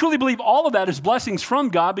 I truly believe all of that is blessings from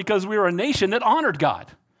God because we were a nation that honored God.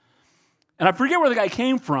 And I forget where the guy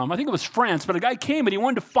came from. I think it was France, but a guy came and he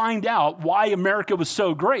wanted to find out why America was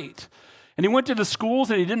so great. And he went to the schools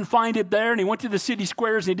and he didn't find it there. And he went to the city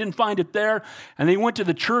squares and he didn't find it there. And he went to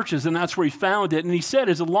the churches and that's where he found it. And he said,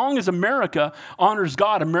 as long as America honors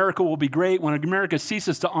God, America will be great. When America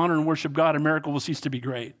ceases to honor and worship God, America will cease to be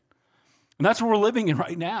great. And that's what we're living in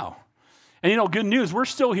right now. And you know, good news, we're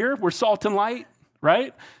still here. We're salt and light,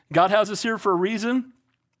 right? God has us here for a reason.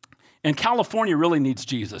 And California really needs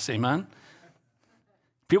Jesus, amen?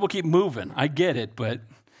 People keep moving. I get it, but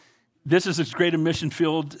this is as great a mission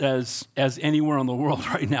field as anywhere in the world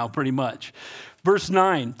right now, pretty much. Verse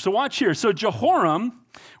 9. So watch here. So Jehoram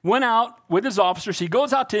went out with his officers. He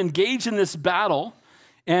goes out to engage in this battle,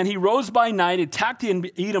 and he rose by night, attacked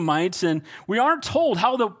the Edomites, and we aren't told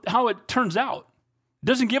how it turns out. It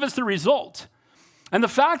doesn't give us the result. And the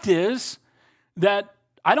fact is that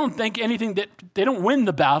I don't think anything that they don't win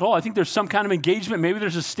the battle. I think there's some kind of engagement. Maybe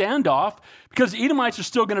there's a standoff because the Edomites are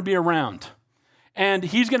still going to be around. And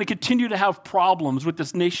he's going to continue to have problems with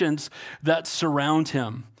the nations that surround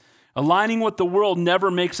him. Aligning with the world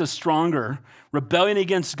never makes us stronger. Rebellion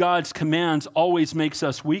against God's commands always makes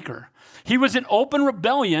us weaker. He was in open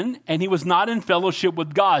rebellion, and he was not in fellowship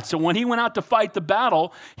with God. So when he went out to fight the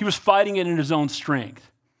battle, he was fighting it in his own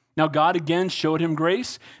strength. Now God again showed him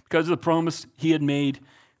grace because of the promise he had made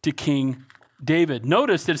to King David.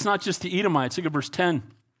 Notice that it's not just the Edomites. Look at verse 10.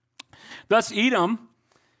 Thus Edom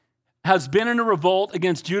has been in a revolt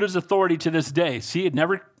against Judah's authority to this day. See,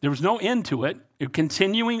 there was no end to it. It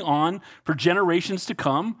continuing on for generations to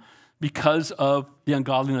come because of the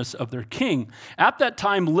ungodliness of their king. At that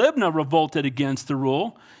time, Libnah revolted against the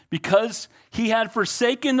rule because he had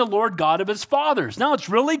forsaken the Lord God of his fathers. Now it's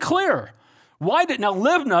really clear. Now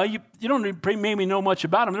Libnah, you don't maybe know much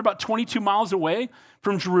about them. They're about 22 miles away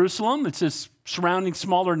from Jerusalem. It's this surrounding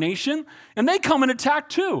smaller nation. And they come and attack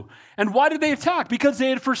too. And why did they attack? Because they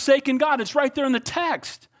had forsaken God. It's right there in the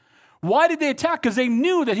text. Why did they attack? Because they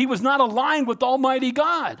knew that he was not aligned with Almighty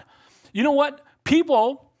God. You know what?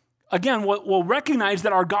 People, again, will recognize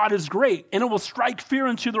that our God is great, and it will strike fear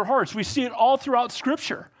into their hearts. We see it all throughout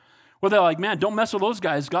Scripture, where they're like, man, don't mess with those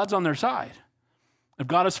guys. God's on their side. If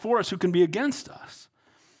God is for us, who can be against us?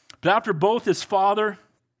 But after both his father,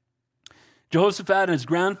 Jehoshaphat, and his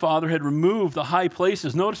grandfather had removed the high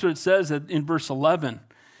places, notice what it says in verse 11.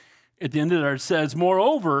 At the end of there, it says,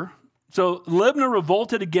 moreover, so Libnah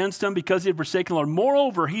revolted against him because he had forsaken the Lord.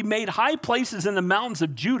 Moreover, he made high places in the mountains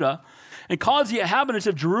of Judah and caused the inhabitants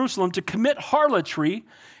of Jerusalem to commit harlotry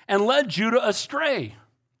and led Judah astray.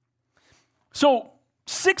 So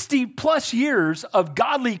 60 plus years of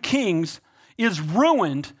godly kings is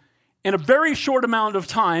ruined in a very short amount of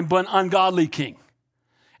time by an ungodly king.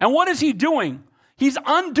 And what is he doing? He's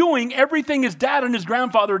undoing everything his dad and his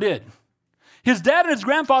grandfather did. His dad and his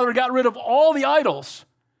grandfather got rid of all the idols.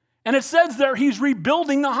 And it says there he's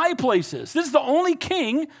rebuilding the high places. This is the only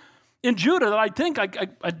king in Judah that I think, I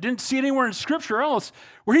didn't see anywhere in Scripture else,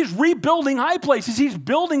 where he's rebuilding high places. He's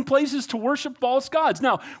building places to worship false gods.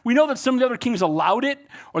 Now, we know that some of the other kings allowed it,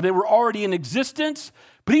 or they were already in existence,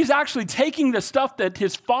 but he's actually taking the stuff that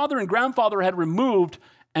his father and grandfather had removed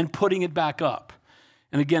and putting it back up.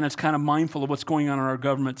 And again, it's kind of mindful of what's going on in our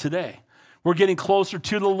government today. We're getting closer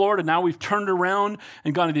to the Lord, and now we've turned around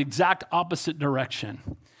and gone in the exact opposite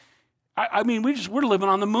direction. I mean, we're living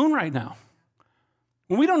on the moon right now.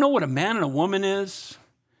 When we don't know what a man and a woman is,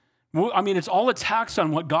 I mean, it's all attacks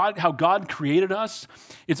on how God created us.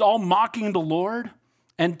 It's all mocking the Lord.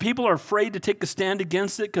 And people are afraid to take a stand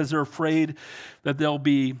against it because they're afraid that they'll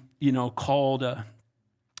be, called a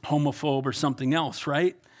homophobe or something else,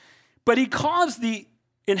 right? But he caused the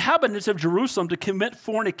inhabitants of Jerusalem to commit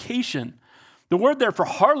fornication. The word there for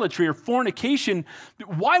harlotry or fornication,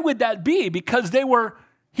 why would that be? Because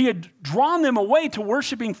he had drawn them away to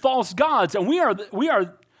worshiping false gods, and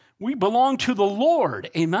we belong to the Lord,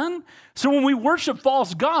 amen? So when we worship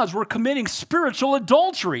false gods, we're committing spiritual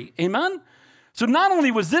adultery, amen? So not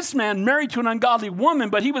only was this man married to an ungodly woman,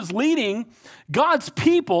 but he was leading God's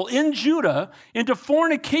people in Judah into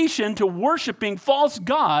fornication, to worshiping false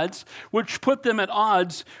gods, which put them at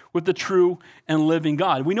odds with the true and living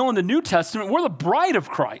God. We know in the New Testament, we're the bride of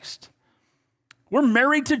Christ. We're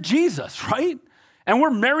married to Jesus, right? And we're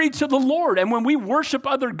married to the Lord. And when we worship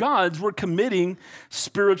other gods, we're committing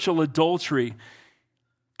spiritual adultery.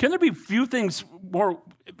 Can there be few things more,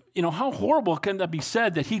 how horrible can that be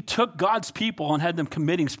said that he took God's people and had them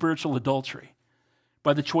committing spiritual adultery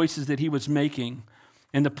by the choices that he was making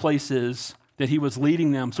and the places that he was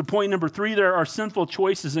leading them? So point number 3, there are sinful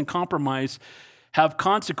choices and compromise have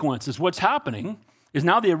consequences. What's happening is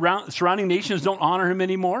now the surrounding nations don't honor him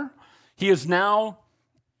anymore. He has now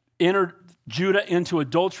entered Judah into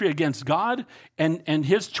adultery against God, and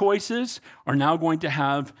his choices are now going to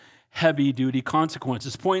have heavy-duty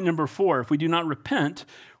consequences. Point number 4, if we do not repent,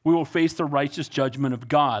 we will face the righteous judgment of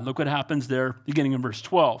God. Look what happens there, beginning in verse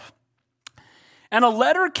 12. And a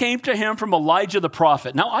letter came to him from Elijah the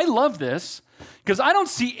prophet. Now, I love this because I don't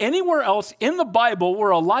see anywhere else in the Bible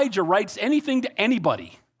where Elijah writes anything to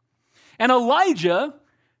anybody. And Elijah,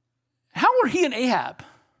 how were he and Ahab?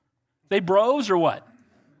 They bros or what?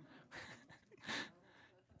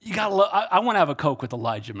 I want to have a Coke with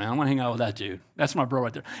Elijah, man. I want to hang out with that dude. That's my bro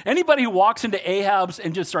right there. Anybody who walks into Ahab's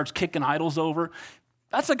and just starts kicking idols over,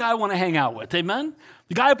 that's the guy I want to hang out with, amen?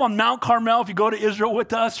 The guy up on Mount Carmel, if you go to Israel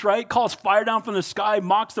with us, right, calls fire down from the sky,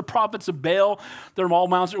 mocks the prophets of Baal. They're all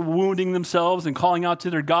mounts are wounding themselves and calling out to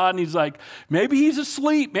their God. And he's like, maybe he's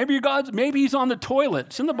asleep. Maybe he's on the toilet.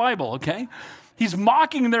 It's in the Bible, okay? He's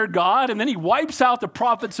mocking their God, and then he wipes out the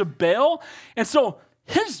prophets of Baal. And so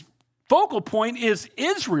his focal point is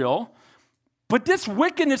Israel, but this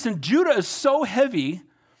wickedness in Judah is so heavy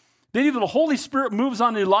that either the Holy Spirit moves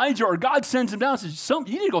on Elijah or God sends him down and says,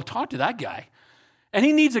 you need to go talk to that guy. And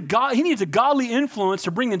he needs a godly influence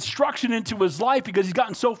to bring instruction into his life because he's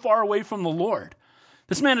gotten so far away from the Lord.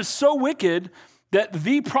 This man is so wicked that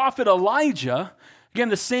the prophet Elijah, again,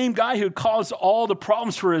 the same guy who caused all the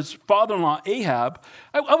problems for his father-in-law Ahab,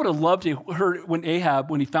 I would have loved to have heard when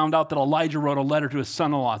he found out that Elijah wrote a letter to his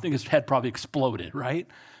son-in-law. I think his head probably exploded, right?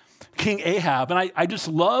 King Ahab. And I just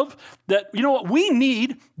love that, you know what? We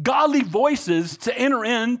need godly voices to enter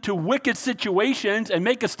into wicked situations and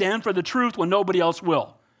make a stand for the truth when nobody else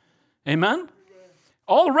will. Amen?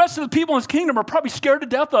 All the rest of the people in his kingdom are probably scared to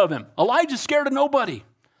death of him. Elijah's scared of nobody.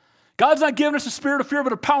 God's not giving us a spirit of fear,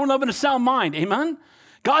 but a power, love, and a sound mind. Amen?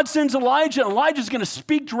 God sends Elijah, and Elijah's going to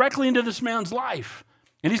speak directly into this man's life.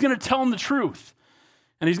 And he's going to tell him the truth.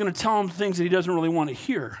 And he's going to tell him things that he doesn't really want to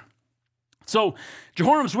hear. So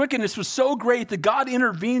Jehoram's wickedness was so great that God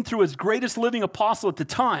intervened through his greatest living apostle at the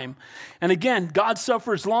time. And again, God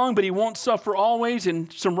suffers long, but he won't suffer always,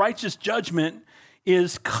 and some righteous judgment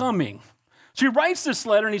is coming. So he writes this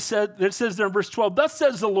letter, and it says there in verse 12, "Thus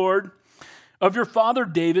says the Lord of your father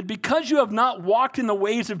David, because you have not walked in the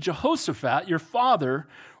ways of Jehoshaphat, your father,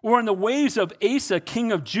 or in the ways of Asa,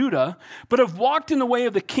 king of Judah, but have walked in the way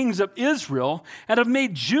of the kings of Israel, and have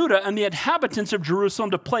made Judah and the inhabitants of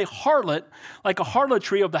Jerusalem to play harlot, like a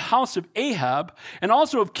harlotry of the house of Ahab, and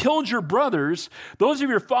also have killed your brothers, those of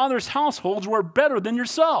your father's households were better than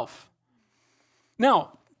yourself."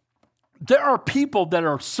 Now, there are people that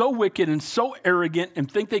are so wicked and so arrogant and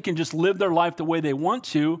think they can just live their life the way they want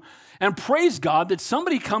to. And praise God that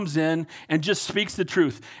somebody comes in and just speaks the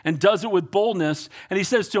truth and does it with boldness. And he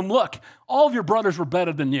says to him, look, all of your brothers were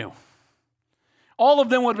better than you. All of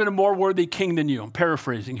them would have been a more worthy king than you. I'm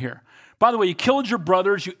paraphrasing here. By the way, you killed your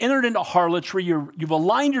brothers. You entered into harlotry. You've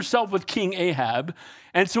aligned yourself with King Ahab.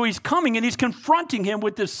 And so he's coming and he's confronting him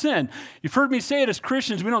with this sin. You've heard me say it as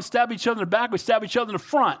Christians, we don't stab each other in the back, we stab each other in the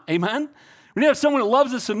front. Amen? We need to have someone who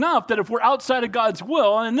loves us enough that if we're outside of God's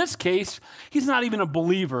will, and in this case, he's not even a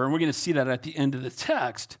believer, and we're going to see that at the end of the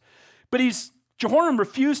text. But Jehoram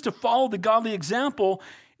refused to follow the godly example,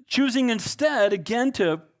 choosing instead, again,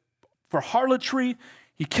 for harlotry.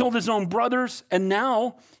 He killed his own brothers, and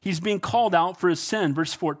now he's being called out for his sin.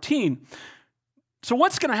 Verse 14. So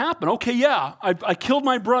what's going to happen? Okay, yeah, I killed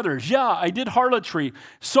my brothers. Yeah, I did harlotry.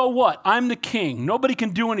 So what? I'm the king. Nobody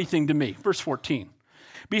can do anything to me. Verse 14.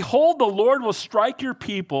 Behold, the Lord will strike your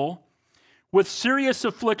people with serious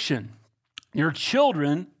affliction, your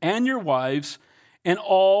children and your wives and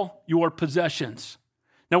all your possessions.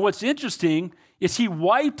 Now, what's interesting is he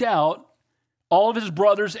wiped out all of his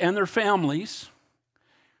brothers and their families,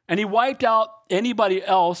 and he wiped out anybody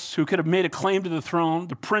else who could have made a claim to the throne,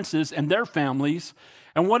 the princes and their families.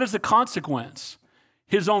 And what is the consequence?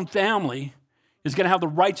 His own family is going to have the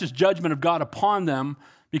righteous judgment of God upon them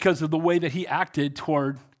because of the way that he acted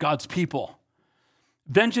toward God's people.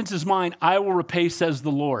 Vengeance is mine, I will repay, says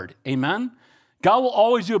the Lord. Amen? God will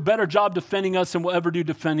always do a better job defending us than we'll ever do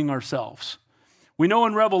defending ourselves. We know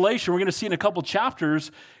in Revelation, we're going to see in a couple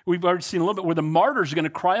chapters, we've already seen a little bit, where the martyrs are going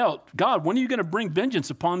to cry out, God, when are you going to bring vengeance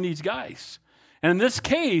upon these guys? And in this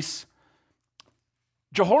case,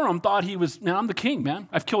 Jehoram thought man, I'm the king, man.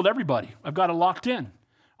 I've killed everybody. I've got it locked in.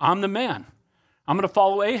 I'm the man. I'm going to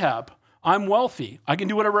follow Ahab. I'm wealthy. I can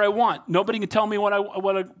do whatever I want. Nobody can tell me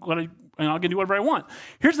I can do whatever I want.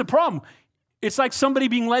 Here's the problem. It's like somebody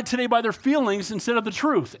being led today by their feelings instead of the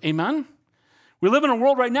truth. Amen? We live in a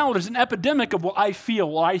world right now where there's an epidemic of what I feel,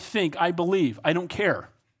 what I think, I believe. I don't care.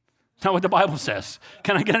 It's not what the Bible says.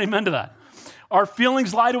 Can I get an amen to that? Our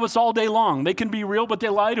feelings lie to us all day long. They can be real, but they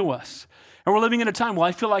lie to us. And we're living in a time,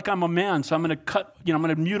 I feel like I'm a man, so I'm going to I'm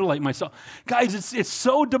going to mutilate myself. Guys, it's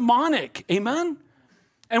so demonic. Amen?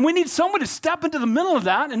 And we need someone to step into the middle of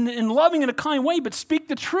that in loving in a kind way, but speak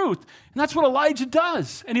the truth. And that's what Elijah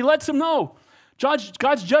does. And he lets him know,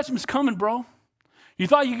 God's judgment's coming, bro. You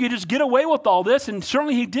thought you could just get away with all this, and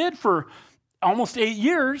certainly he did for almost 8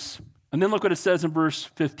 years. And then look what it says in verse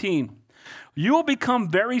 15. You will become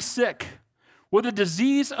very sick with a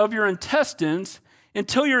disease of your intestines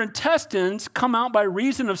until your intestines come out by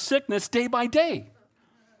reason of sickness day by day.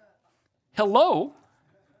 Hello?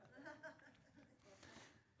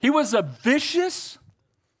 He was a vicious,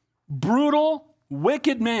 brutal,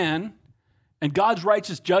 wicked man, and God's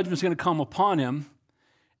righteous judgment is going to come upon him.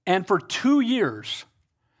 And for 2 years,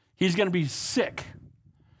 he's going to be sick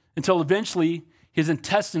until eventually his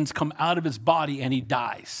intestines come out of his body and he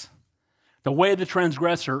dies. The way of the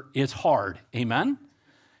transgressor is hard. Amen?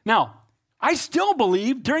 Now, I still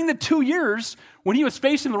believe during the 2 years when he was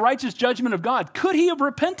facing the righteous judgment of God, could he have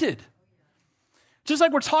repented? Just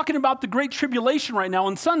like we're talking about the Great Tribulation right now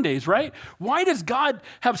on Sundays, right? Why does God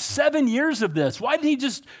have 7 years of this? Why didn't he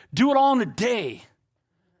just do it all in a day?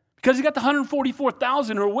 Because he got the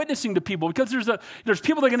 144,000 who are witnessing to people. Because there's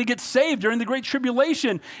people that are going to get saved during the Great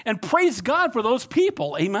Tribulation. And praise God for those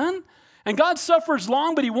people. Amen? And God suffers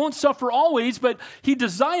long, but he won't suffer always. But he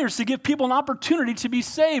desires to give people an opportunity to be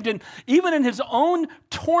saved. And even in his own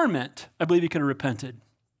torment, I believe he could have repented.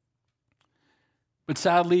 But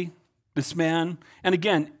sadly, this man, and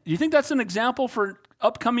again, do you think that's an example for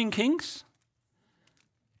upcoming kings?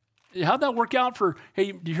 How'd that work out for,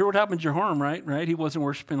 hey, do you hear what happened to Jehoram, right? He wasn't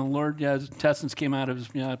worshiping the Lord. Yeah, his intestines came right out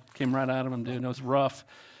of him, dude. It was rough.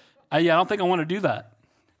 I don't think I want to do that,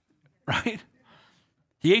 right?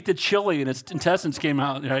 He ate the chili and his intestines came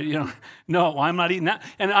out, right? No, I'm not eating that.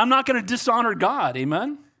 And I'm not going to dishonor God,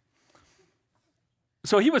 amen?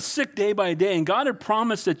 So he was sick day by day, and God had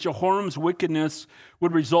promised that Jehoram's wickedness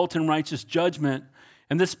would result in righteous judgment,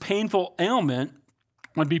 and this painful ailment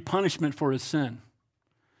would be punishment for his sin.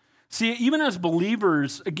 See, even as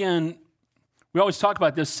believers, again, we always talk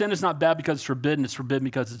about this, sin is not bad because it's forbidden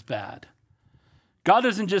because it's bad. God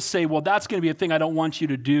doesn't just say, well, that's going to be a thing I don't want you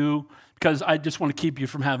to do because I just want to keep you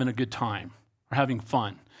from having a good time or having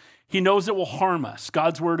fun. He knows it will harm us.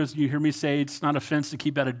 God's word, as you hear me say, it's not a fence to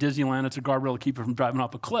keep out of Disneyland. It's a guardrail to keep you from driving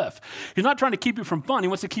off a cliff. He's not trying to keep you from fun. He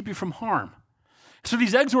wants to keep you from harm. So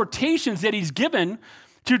these exhortations that he's given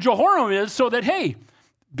to Jehoram is so that, hey,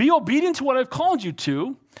 be obedient to what I've called you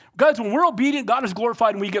to, Guys, when we're obedient, God is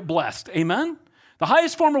glorified and we get blessed. Amen? The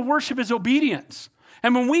highest form of worship is obedience.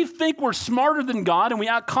 And when we think we're smarter than God and we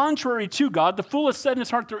act contrary to God, the fool has said in his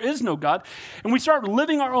heart, there is no God, and we start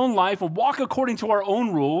living our own life and walk according to our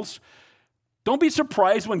own rules, don't be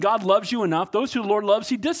surprised when God loves you enough. Those who the Lord loves,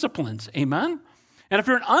 he disciplines. Amen? And if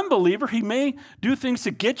you're an unbeliever, he may do things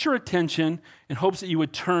to get your attention in hopes that you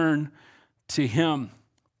would turn to him.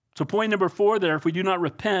 So point number 4 there, if we do not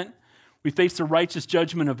repent, we face the righteous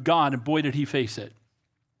judgment of God, and boy, did he face it.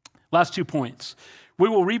 Last 2 points. We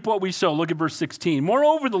will reap what we sow. Look at verse 16.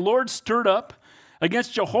 Moreover, the Lord stirred up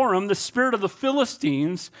against Jehoram the spirit of the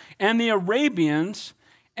Philistines and the Arabians,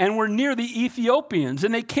 and were near the Ethiopians.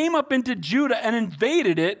 And they came up into Judah and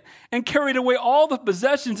invaded it and carried away all the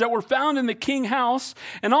possessions that were found in the king's house,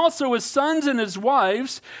 and also his sons and his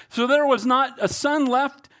wives. So there was not a son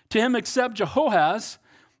left to him except Jehoahaz,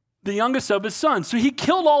 the youngest of his sons. So he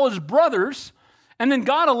killed all his brothers, and then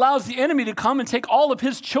God allows the enemy to come and take all of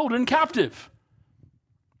his children captive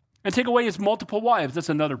and take away his multiple wives. That's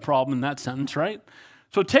another problem in that sentence, right?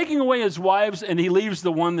 So taking away his wives, and he leaves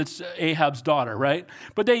the one that's Ahab's daughter, right?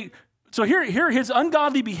 But so here his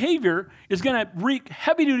ungodly behavior is going to wreak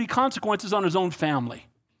heavy-duty consequences on his own family.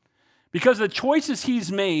 Because of the choices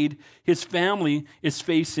he's made, his family is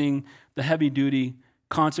facing the heavy-duty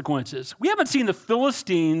consequences. We haven't seen the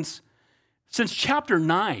Philistines since chapter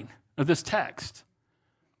 9 of this text.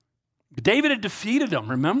 David had defeated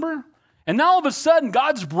them, remember? And now all of a sudden,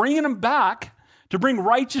 God's bringing them back to bring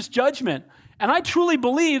righteous judgment. And I truly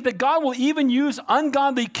believe that God will even use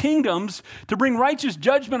ungodly kingdoms to bring righteous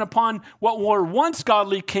judgment upon what were once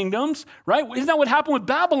godly kingdoms, right? Isn't that what happened with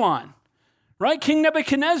Babylon, right? King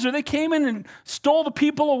Nebuchadnezzar, they came in and stole the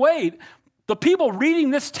people away. The people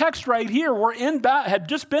reading this text right here had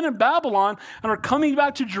just been in Babylon and are coming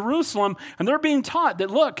back to Jerusalem, and they're being taught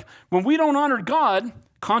that, look, when we don't honor God,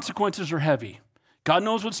 consequences are heavy. God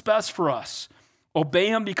knows what's best for us. Obey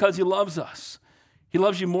him because he loves us. He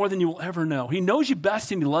loves you more than you will ever know. He knows you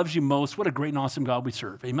best and he loves you most. What a great and awesome God we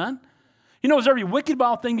serve. Amen? He knows every wicked,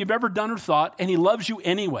 vile thing you've ever done or thought, and he loves you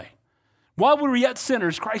anyway. While we were yet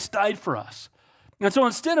sinners, Christ died for us. And so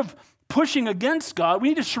instead of pushing against God, we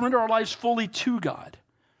need to surrender our lives fully to God.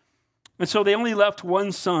 And so they only left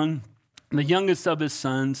one son, the youngest of his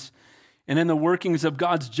sons. And in the workings of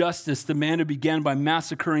God's justice, the man who began by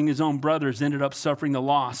massacring his own brothers ended up suffering the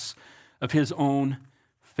loss of his own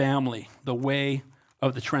family. The way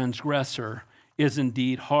of the transgressor is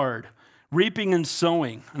indeed hard. Reaping and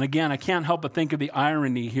sowing. And again, I can't help but think of the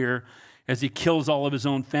irony here as he kills all of his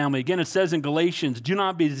own family. Again, it says in Galatians, do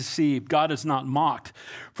not be deceived. God is not mocked.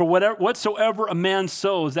 For whatsoever a man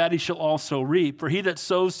sows, that he shall also reap. For he that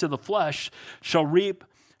sows to the flesh shall reap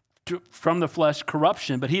from the flesh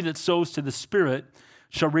corruption, but he that sows to the Spirit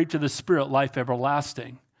shall reap to the Spirit life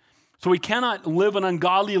everlasting. So we cannot live an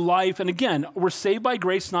ungodly life. And again, we're saved by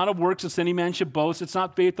grace, not of works, as any man should boast. It's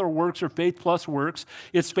not faith or works or faith plus works.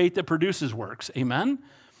 It's faith that produces works. Amen?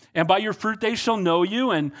 And by your fruit they shall know you.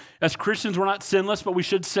 And as Christians, we're not sinless, but we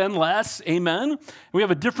should sin less. Amen? We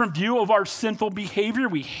have a different view of our sinful behavior.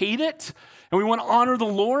 We hate it, and we want to honor the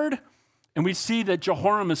Lord. And we see that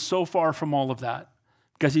Jehoram is so far from all of that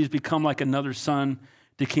because he's become like another son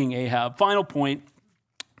to King Ahab. Final point,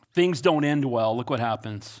 things don't end well. Look what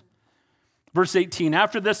happens. Verse 18,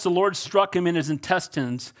 after this, the Lord struck him in his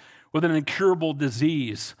intestines with an incurable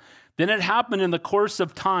disease. Then it happened in the course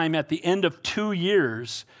of time at the end of 2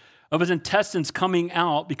 years of his intestines coming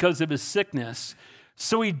out because of his sickness.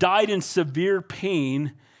 So he died in severe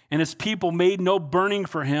pain, and his people made no burning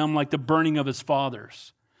for him like the burning of his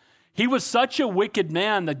fathers. He was such a wicked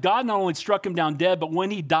man that God not only struck him down dead, but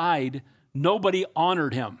when he died, nobody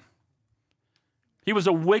honored him. He was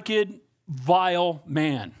a wicked, vile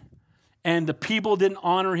man. And the people didn't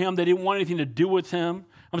honor him. They didn't want anything to do with him.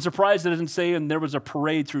 I'm surprised it doesn't say, and there was a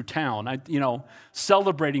parade through town,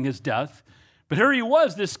 celebrating his death. But here he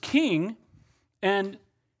was, this king, and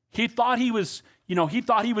he thought he was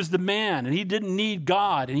the man, and he didn't need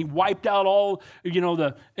God, and he wiped out all,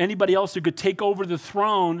 anybody else who could take over the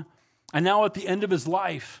throne. And now at the end of his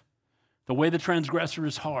life, the way the transgressor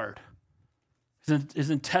is hard.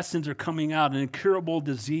 His intestines are coming out, an incurable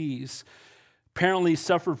disease. Apparently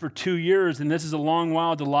suffered for 2 years, and this is a long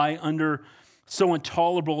while to lie under so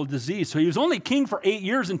intolerable a disease. So he was only king for 8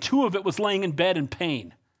 years, and 2 of it was laying in bed in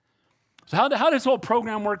pain. So how does this whole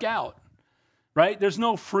program work out? Right? There's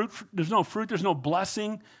no fruit, there's no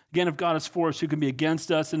blessing. Again, if God is for us, who can be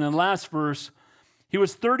against us? And then last verse, he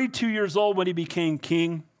was 32 years old when he became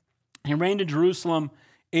king. He reigned in Jerusalem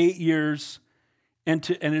 8 years, and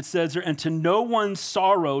it says there, and to no one's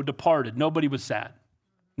sorrow departed. Nobody was sad.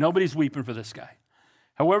 Nobody's weeping for this guy.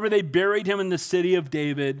 However, they buried him in the city of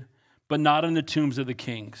David, but not in the tombs of the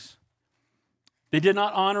kings. They did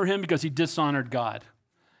not honor him because he dishonored God.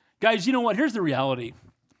 Guys, you know what? Here's the reality.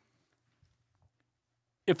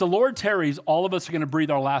 If the Lord tarries, all of us are going to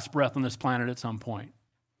breathe our last breath on this planet at some point.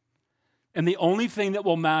 And the only thing that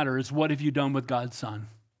will matter is what have you done with God's Son?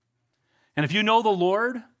 And if you know the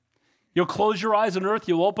Lord, you'll close your eyes on earth,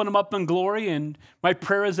 you'll open them up in glory, and my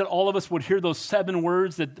prayer is that all of us would hear those 7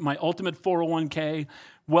 words that my ultimate 401k,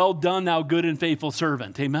 well done, thou good and faithful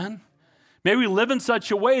servant. Amen? May we live in such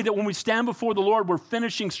a way that when we stand before the Lord, we're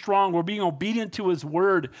finishing strong, we're being obedient to his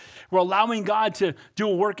word, we're allowing God to do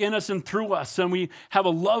a work in us and through us, and we have a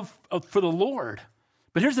love for the Lord.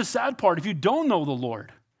 But here's the sad part. If you don't know the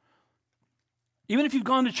Lord, even if you've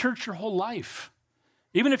gone to church your whole life,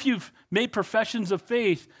 even if you've made professions of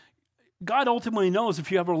faith, God ultimately knows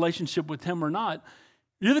if you have a relationship with him or not.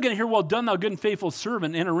 You're either going to hear, well done, thou good and faithful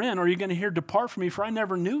servant, enter in, or you're going to hear, depart from me, for I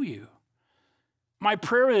never knew you. My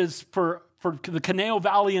prayer is for the Caneo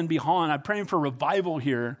Valley and beyond. I'm praying for revival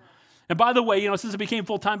here. And by the way, since I became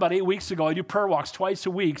full-time about 8 weeks ago, I do prayer walks twice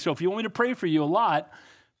a week. So if you want me to pray for you a lot,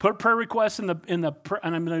 put prayer requests and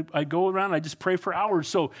I go around and I just pray for hours.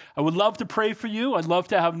 So I would love to pray for you. I'd love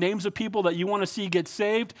to have names of people that you want to see get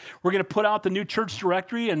saved. We're going to put out the new church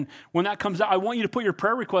directory, and when that comes out, I want you to put your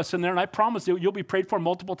prayer requests in there, and I promise you'll be prayed for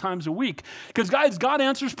multiple times a week. Because guys, God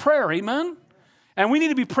answers prayer, amen? And we need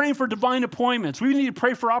to be praying for divine appointments. We need to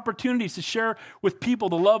pray for opportunities to share with people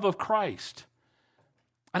the love of Christ.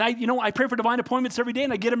 And I pray for divine appointments every day,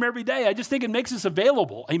 and I get them every day. I just think it makes us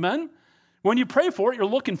available, amen? When you pray for it, you're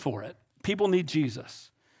looking for it. People need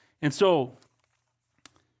Jesus. And so,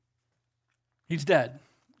 he's dead.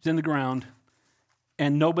 He's in the ground.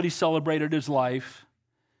 And nobody celebrated his life.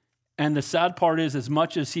 And the sad part is, as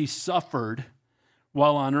much as he suffered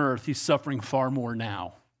while on earth, he's suffering far more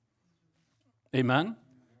now. Amen?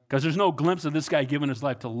 Because there's no glimpse of this guy giving his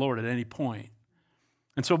life to the Lord at any point.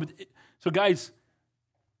 And so guys,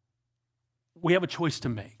 we have a choice to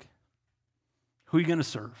make. Who are you going to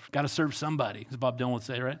serve? Got to serve somebody, as Bob Dylan would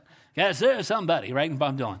say, right? Got to serve somebody, right? And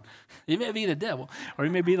Bob Dylan. He may be the devil, or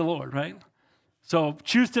he may be the Lord, right? So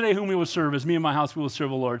choose today whom we will serve. As me and my house, we will serve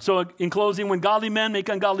the Lord. So in closing, when godly men make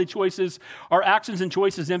ungodly choices, our actions and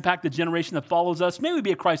choices impact the generation that follows us. May we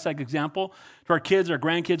be a Christ-like example to our kids, our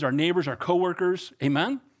grandkids, our neighbors, our coworkers.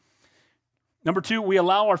 Amen? Number 2, we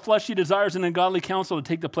allow our fleshly desires and ungodly counsel to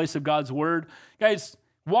take the place of God's word. Guys,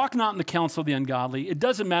 walk not in the counsel of the ungodly. It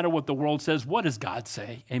doesn't matter what the world says. What does God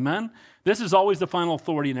say? Amen? This is always the final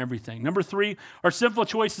authority in everything. Number 3, our sinful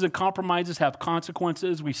choices and compromises have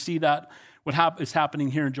consequences. We see that what is happening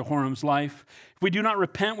here in Jehoram's life. If we do not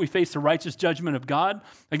repent, we face the righteous judgment of God.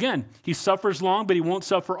 Again, he suffers long, but he won't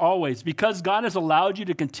suffer always. Because God has allowed you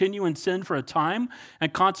to continue in sin for a time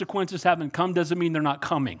and consequences haven't come doesn't mean they're not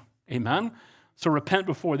coming. Amen? So repent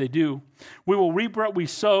before they do. We will reap what we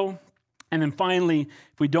sow. And then finally,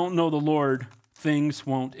 if we don't know the Lord, things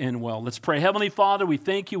won't end well. Let's pray. Heavenly Father, we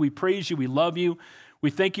thank you, we praise you, we love you. We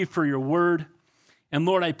thank you for your word. And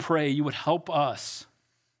Lord, I pray you would help us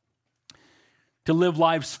to live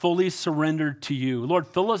lives fully surrendered to you. Lord,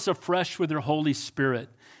 fill us afresh with your Holy Spirit.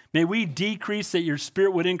 May we decrease, that your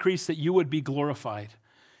Spirit would increase, that you would be glorified.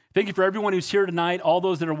 Thank you for everyone who's here tonight, all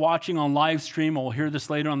those that are watching on live stream or will hear this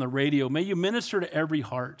later on the radio. May you minister to every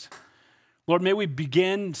heart. Lord, may we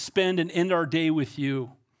begin, spend, and end our day with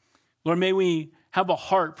you. Lord, may we have a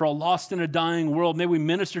heart for a lost and a dying world. May we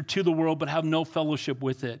minister to the world but have no fellowship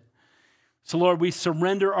with it. So, Lord, we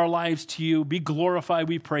surrender our lives to you. Be glorified,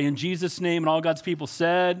 we pray. In Jesus' name, and all God's people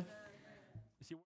said...